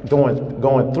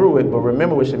through it. But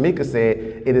remember what Shamika said,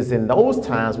 it is in those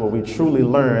times where we truly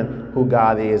learn who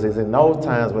God is. It's in those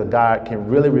times where God can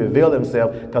really reveal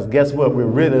himself, because guess what? We're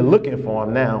really looking for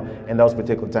him now in those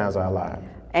particular times of our lives.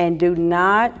 And do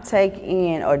not take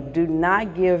in or do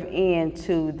not give in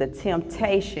to the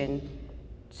temptation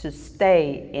to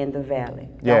stay in the valley.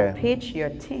 Yeah. Don't pitch your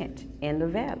tent in the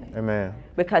valley. Amen.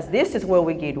 Because this is where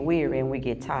we get weary and we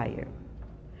get tired.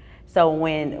 So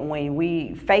when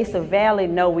we face a valley,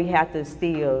 know we have to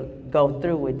still go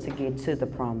through it to get to the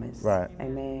promise. Right.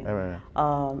 Amen.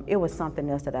 Amen. It was something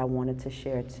else that I wanted to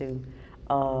share too.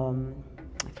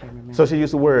 I can't remember. So she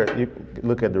used the word, you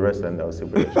look at the rest of the notes.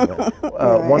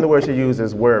 One of the words she used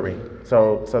is worry.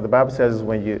 So the Bible says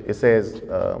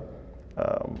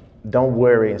don't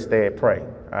worry, instead pray.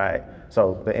 All right.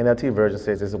 So the NLT version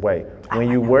says it's a way. When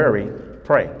you worry,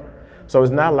 pray. So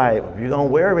it's not like, if you're going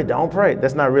to worry, don't pray.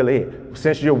 That's not really it.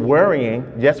 Since you're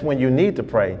worrying, that's when you need to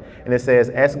pray. And it says,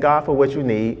 ask God for what you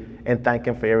need and thank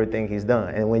him for everything he's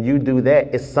done. And when you do that,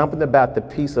 it's something about the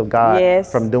peace of God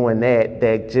from doing that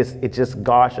it just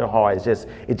guards your heart.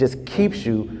 It just keeps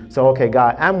you. So, okay,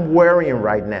 God, I'm worrying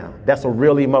right now. That's a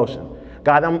real emotion.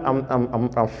 God,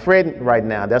 I'm fretting right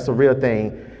now. That's a real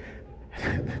thing.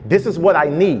 This is what I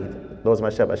need. Lord is my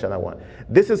shepherd, I shall not want.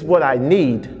 This is what I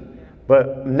need.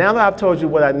 But now that I've told you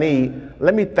what I need,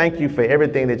 let me thank you for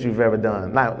everything that you've ever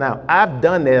done. Now I've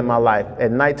done that in my life.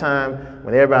 At nighttime,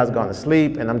 when everybody's gone to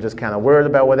sleep and I'm just kind of worried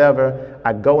about whatever,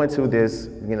 I go into this,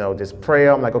 this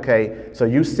prayer. I'm like, okay, so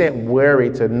you sent worry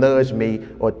to nudge me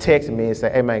or text me and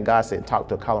say, hey man, God said,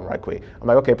 call him right quick. I'm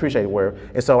like, okay, appreciate it, worry.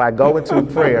 And so I go into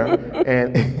prayer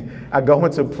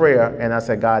and I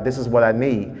say, God, this is what I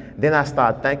need. Then I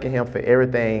start thanking him for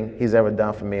everything he's ever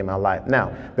done for me in my life.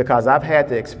 Now, because I've had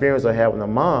the experience of having a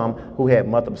mom who had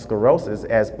multiple sclerosis,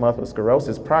 as multiple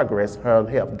sclerosis progressed, her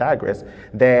health digressed,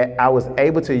 that I was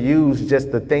able to use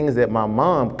just the things that my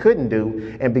mom couldn't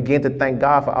do and begin to thank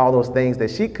God for all those things that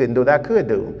she couldn't do that I could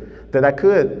do, that I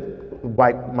could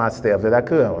wipe my steps, that I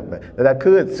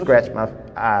could scratch my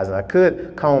eyes, and I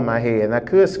could comb my hair, and I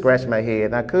could scratch my head,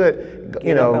 and I could, I could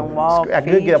get up and walk, I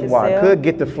could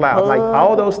get the flower. Like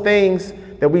all those things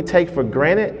that we take for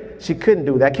granted, she couldn't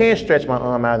do that. I can't stretch my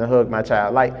arm out and hug my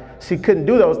child. Like she couldn't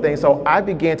do those things. So I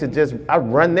began to I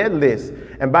run that list.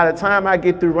 And by the time I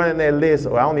get through running that list,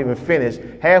 or I don't even finish,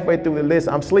 halfway through the list,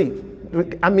 I'm asleep.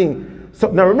 So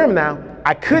now remember now,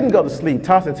 I couldn't go to sleep,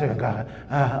 tossing to her, God.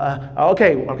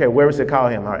 Okay, where is it? Call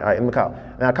him. All right, let me call.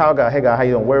 And I call God, hey God, how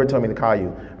you doing? Where told me to call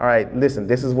you? All right, listen,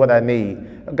 this is what I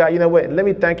need. God, you know what? Let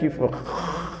me thank you for.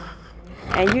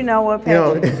 And you know what,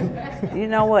 Patrick? You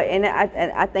know what? And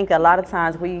I think a lot of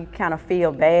times we kind of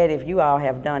feel bad. If you all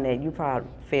have done that, you probably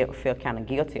feel kind of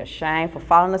guilty or ashamed for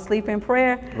falling asleep in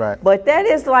prayer. Right. But that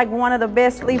is like one of the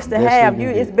best sleeps to have.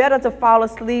 It's better to fall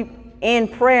asleep in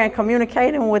prayer and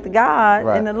communicating with God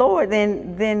and the Lord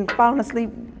than falling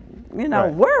asleep,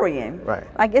 worrying. Right.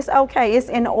 Like it's okay. It's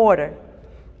in order.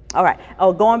 All right.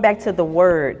 Oh, going back to the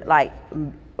word, like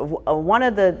one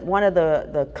of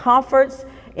the comforts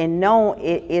and know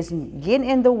it is getting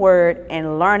in the word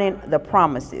and learning the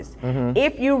promises. Mm-hmm.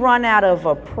 If you run out of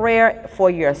a prayer for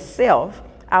yourself,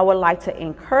 I would like to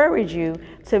encourage you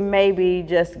to maybe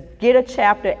just get a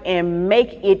chapter and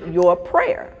make it your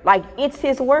prayer. Like it's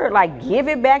his word, like give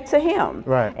it back to him.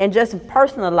 Right. And just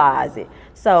personalize it.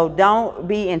 So don't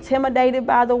be intimidated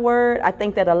by the word. I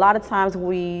think that a lot of times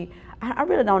I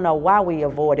really don't know why we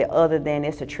avoid it other than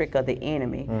it's a trick of the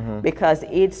enemy, because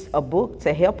it's a book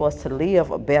to help us to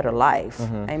live a better life.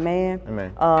 Amen.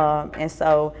 Amen. And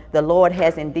so the Lord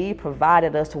has indeed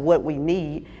provided us what we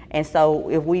need. And so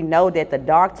if we know that the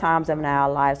dark times in our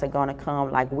lives are going to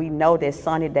come, like we know that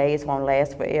sunny days won't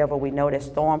last forever. We know that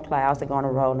storm clouds are going to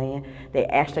roll in. They're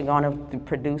actually going to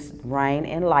produce rain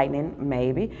and lightning,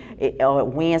 maybe.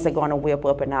 Winds are going to whip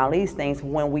up and all these things.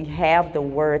 When we have the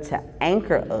word to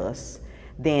anchor us,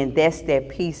 then that's that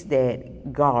peace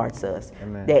that guards us.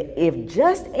 Amen. That if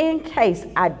just in case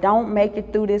I don't make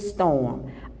it through this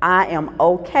storm, I am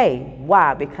okay.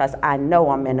 Why? Because I know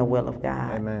I'm in the will of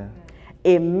God. Amen.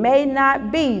 It may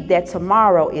not be that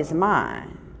tomorrow is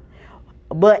mine,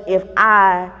 but if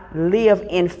I live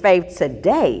in faith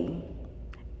today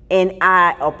and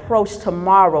I approach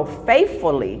tomorrow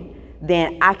faithfully,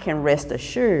 then I can rest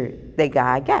assured that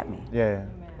God got me. Yeah.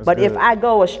 But good. If I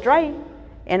go astray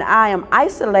and I am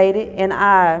isolated and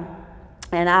I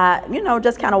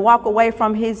just kind of walk away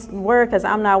from his word because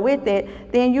I'm not with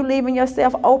it, then you leaving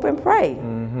yourself open prey.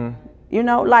 Mm-hmm.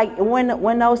 Like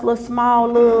when those little small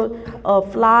little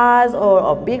flies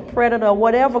or a big predator or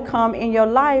whatever come in your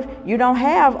life, you don't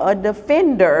have a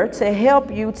defender to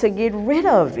help you to get rid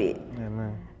of it.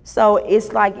 Amen. So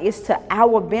it's like it's to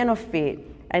our benefit.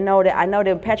 I know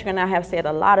that Patrick and I have said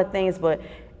a lot of things, but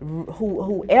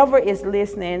whoever is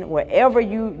listening, wherever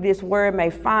this word may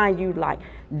find you, like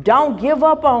don't give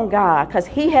up on God, because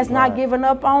he has not given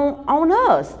up on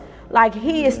us. Like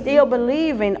he is still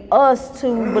believing us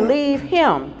to believe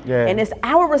him. Yeah. And it's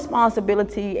our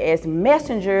responsibility as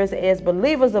messengers, as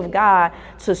believers of God,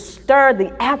 to stir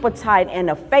the appetite and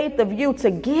the faith of you to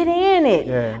get in it.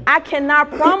 Yeah. I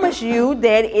cannot promise you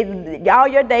that all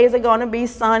your days are going to be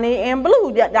sunny and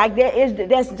blue.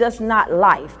 That's just not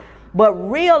life. But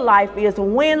real life is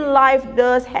when life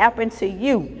does happen to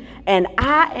you. And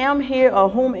I am here, or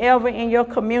whomever in your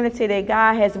community that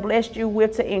God has blessed you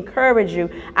with, to encourage you.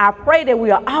 I pray that we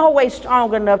are always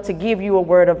strong enough to give you a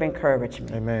word of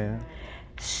encouragement. Amen.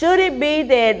 Should it be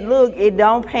that, look, it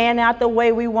don't pan out the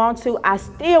way we want to, I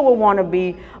still would want to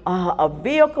be a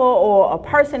vehicle or a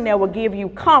person that will give you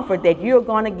comfort that you're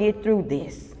going to get through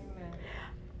this.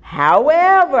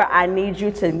 However, I need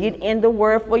you to get in the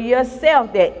word for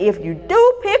yourself that if you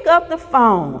do pick up the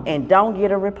phone and don't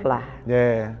get a reply.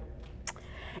 Yeah.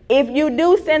 If you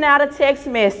do send out a text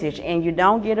message and you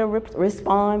don't get a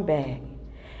respond back.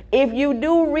 If you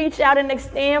do reach out and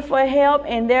extend for help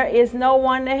and there is no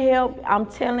one to help, I'm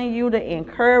telling you to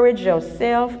encourage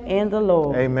yourself in the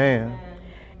Lord. Amen.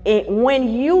 When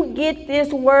you get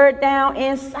this word down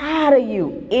inside of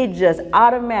you, it just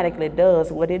automatically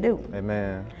does what it do.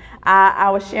 Amen. I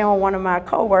was sharing with one of my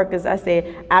coworkers. I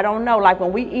said, I don't know, like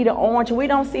when we eat an orange, we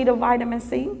don't see the vitamin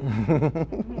C.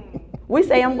 We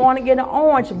say, I'm going to get an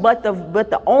orange, but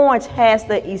the orange has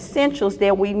the essentials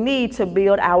that we need to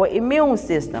build our immune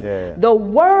system. Yeah. The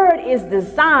word is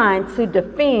designed to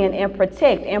defend and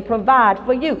protect and provide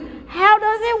for you. How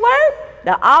does it work?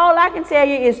 All I can tell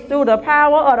you is through the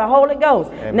power of the Holy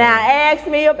Ghost. Amen. Now ask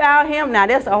me about him. Now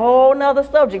that's a whole nother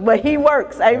subject, but he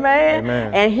works. Amen.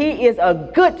 Amen. And he is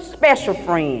a good special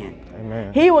friend.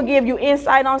 Amen. He will give you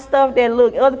insight on stuff that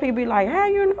look, other people be like, how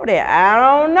you know that? I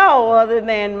don't know, other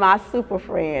than my super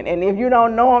friend. And if you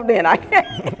don't know him, then I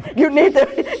can't. You need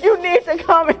to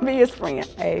come and be his friend.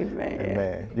 Amen.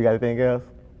 Amen. You got anything else?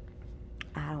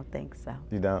 I don't think so.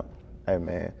 You don't?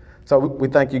 Amen. So we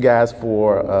thank you guys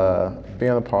for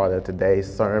being a part of today's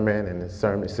sermon and the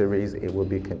sermon series. It will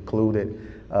be concluded.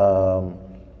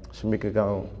 Shamika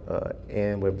going to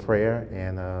end with prayer,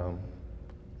 and I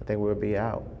think we'll be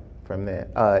out from that.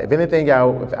 If anything, I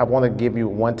want to give you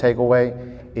one takeaway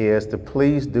is to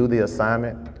please do the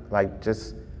assignment. Like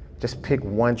just pick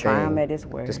one thing. Try him at his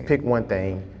word. Just pick one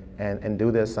thing and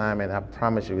do the assignment. I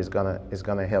promise you, it's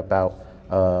gonna help out.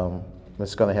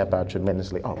 It's gonna help out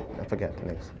tremendously. Oh, I forgot the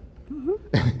next.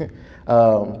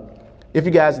 If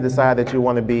you guys decide that you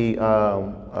want to be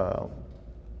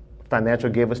financial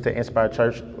givers to Inspire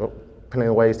Church, plenty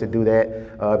of ways to do that.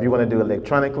 If you want to do it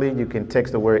electronically, you can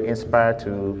text the word Inspire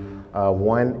to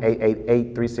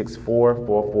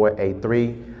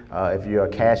 1-888-364-4483. If you're a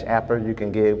Cash Apper, you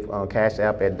can give on Cash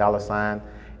App at $,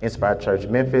 Inspire Church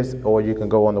Memphis, or you can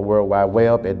go on the World Wide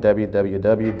Web at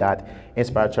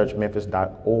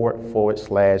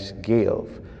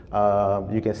www.inspirechurchmemphis.org/give.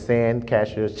 You can send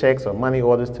cashier's checks or money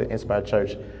orders to Inspire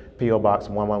Church, P.O. Box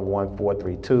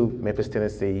 111432, Memphis,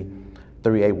 Tennessee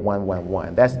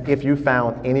 38111. That's if you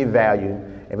found any value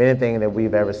of anything that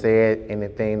we've ever said,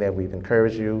 anything that we've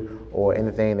encouraged you, or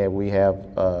anything that we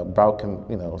have brought,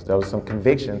 there was some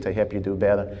conviction to help you do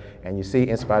better. And you see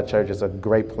Inspire Church is a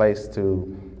great place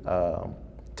to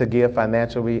give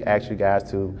financially. We ask you guys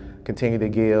to continue to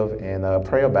give and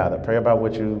pray about it. Pray about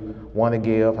what you want to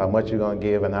give, how much you're going to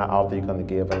give, and how often you're going to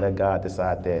give, and let God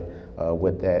decide that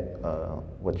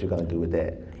what you're going to do with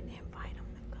that. And invite them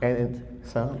to come. And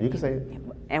so you can say it.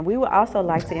 And we would also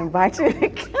like to invite you to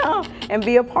come and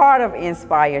be a part of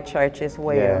Inspire Church as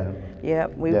well. Yeah.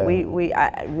 Yep.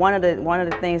 One of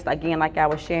the things, again, like I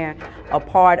was sharing, a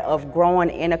part of growing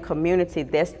in a community,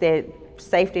 that's that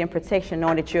safety and protection,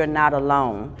 knowing that you're not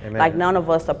alone. Amen. Like none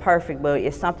of us are perfect, but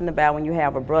it's something about when you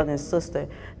have a brother and sister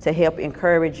to help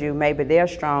encourage you. Maybe they're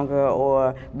stronger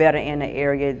or better in an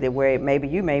area where maybe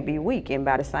you may be weak, and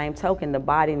by the same token, the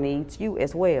body needs you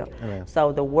as well. Amen.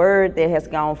 So the word that has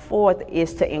gone forth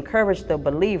is to encourage the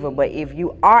believer, but if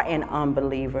you are an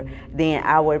unbeliever, then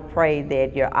I would pray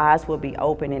that your eyes will be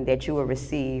open and that you will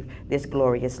receive this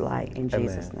glorious light in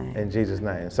Jesus' name. In Jesus'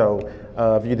 name. So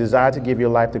if you desire to give your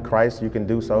life to Christ, you can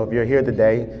do so. If you're here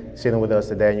today, sitting with us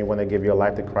today, and you want to give your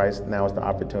life to Christ, now is the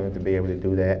opportunity to be able to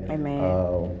do that. Amen.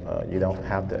 You don't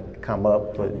have to come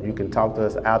up, but you can talk to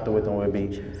us afterwards, and we'll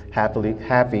be happy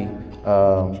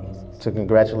to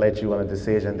congratulate you on a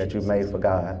decision that you made for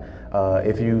God.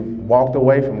 If you walked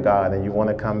away from God and you want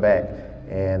to come back,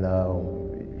 and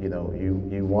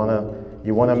you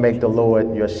want to make the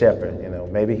Lord your shepherd.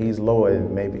 Maybe He's Lord,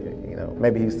 and maybe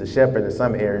He's the shepherd in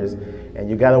some areas, and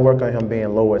you got to work on Him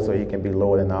being Lord so He can be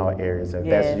Lord in all areas. If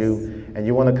that's you, and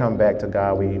you want to come back to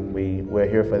God, we're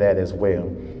here for that as well.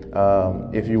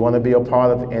 If you want to be a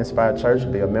part of Inspire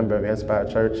Church, be a member of Inspire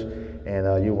Church,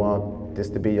 and you want this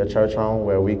to be your church home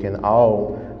where we can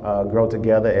all grow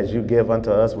together. As you give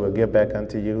unto us, we'll give back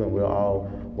unto you, and we'll all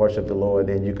worship the Lord.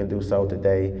 Then you can do so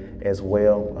today as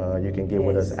well. You can get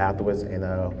with us afterwards, and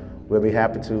we'll be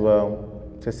happy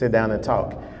to sit down and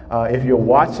talk. If you're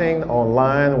watching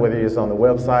online, whether it's on the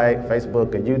website,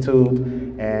 Facebook, or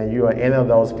YouTube, and you are any of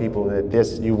those people that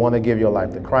you want to give your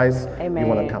life to Christ, Amen. You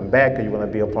want to come back, or you want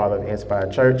to be a part of Inspire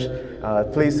Church,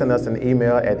 please send us an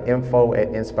email at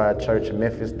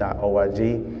info@inspirechurchmemphis.org,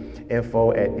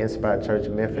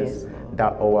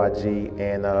 info@inspirechurchmemphis.org,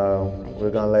 and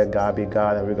we're going to let God be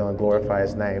God, and we're going to glorify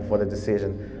His name for the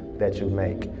decision that you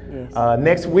make. Yes.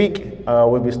 Next week,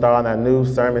 we'll be starting our new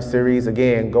sermon series.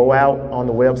 Again, go out on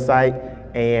the website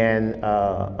and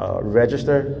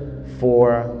register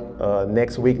for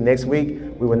next week. Next week,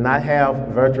 we will not have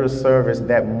virtual service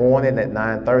that morning at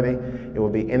 9:30. It will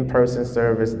be in-person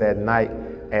service that night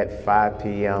at 5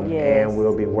 p.m. Yes. And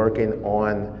we'll be working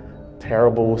on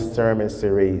Parable Sermon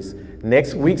Series.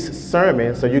 Next week's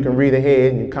sermon, so you can read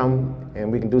ahead and come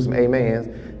and we can do some amens.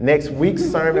 Next week's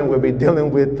sermon will be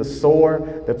dealing with the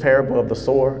sower, the parable of the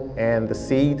sower and the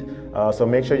seed. So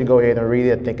make sure you go ahead and read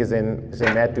it. I think it's in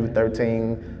Matthew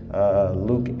 13,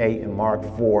 Luke 8, and Mark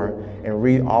 4. And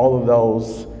read all of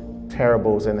those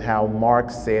parables and how Mark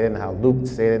said it and how Luke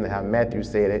said it and how Matthew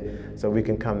said it, so we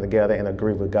can come together and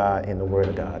agree with God in the Word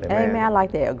of God. Amen. Amen. I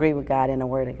like that. Agree with God in the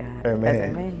Word of God.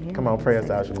 Amen. Yeah. Come on, pray us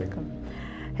out, Shamika.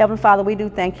 Heavenly Father, we do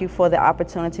thank you for the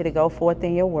opportunity to go forth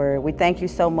in your word. We thank you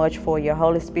so much for your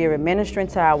Holy Spirit ministering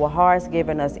to our hearts,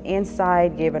 giving us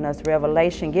insight, giving us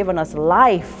revelation, giving us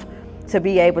life to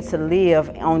be able to live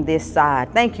on this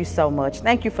side. Thank you so much.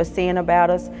 Thank you for seeing about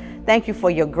us. Thank you for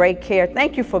your great care.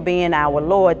 Thank you for being our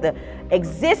Lord, the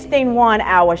existing one,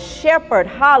 our shepherd.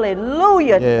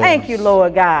 Hallelujah. Yes. Thank you,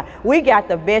 Lord God. We got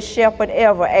the best shepherd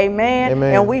ever. Amen.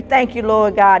 Amen. And we thank you,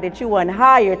 Lord God, that you weren't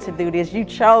hired to do this. You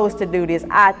chose to do this.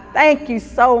 I thank you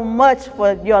so much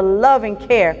for your loving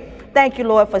care. Thank you,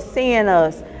 Lord, for seeing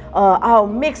us all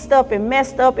mixed up and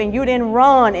messed up, and you didn't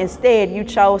run. Instead, you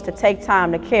chose to take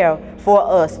time to care for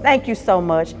us. Thank you so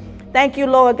much. Thank you,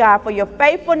 Lord God, for your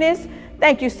faithfulness.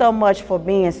 Thank you so much for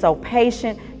being so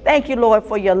patient. Thank you, Lord,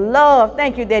 for your love.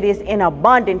 Thank you that it's in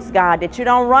abundance, God, that you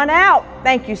don't run out.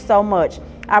 Thank you so much.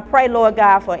 I pray, Lord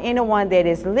God, for anyone that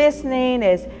is listening,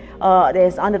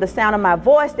 that's under the sound of my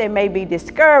voice, they may be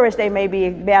discouraged, they may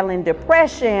be battling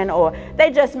depression, or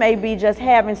they just may be just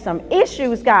having some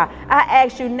issues, God. I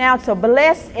ask you now to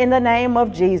bless in the name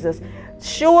of Jesus.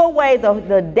 Shoo away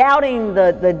the doubting,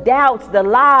 the doubts, the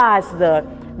lies, the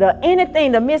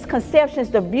anything, the misconceptions,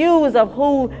 the views of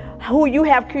who you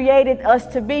have created us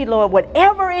to be, Lord.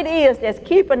 Whatever it is that's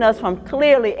keeping us from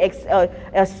clearly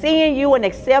seeing you and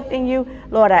accepting you,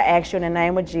 Lord, I ask you in the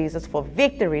name of Jesus for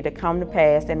victory to come to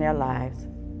pass in their lives.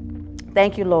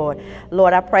 Thank you, Lord.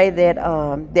 Lord, I pray that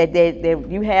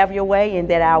that you have your way and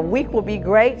that our week will be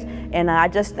great. And I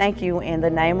just thank you in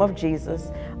the name of Jesus,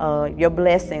 your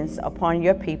blessings upon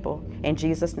your people. In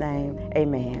Jesus' name,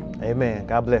 amen. Amen.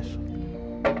 God bless you.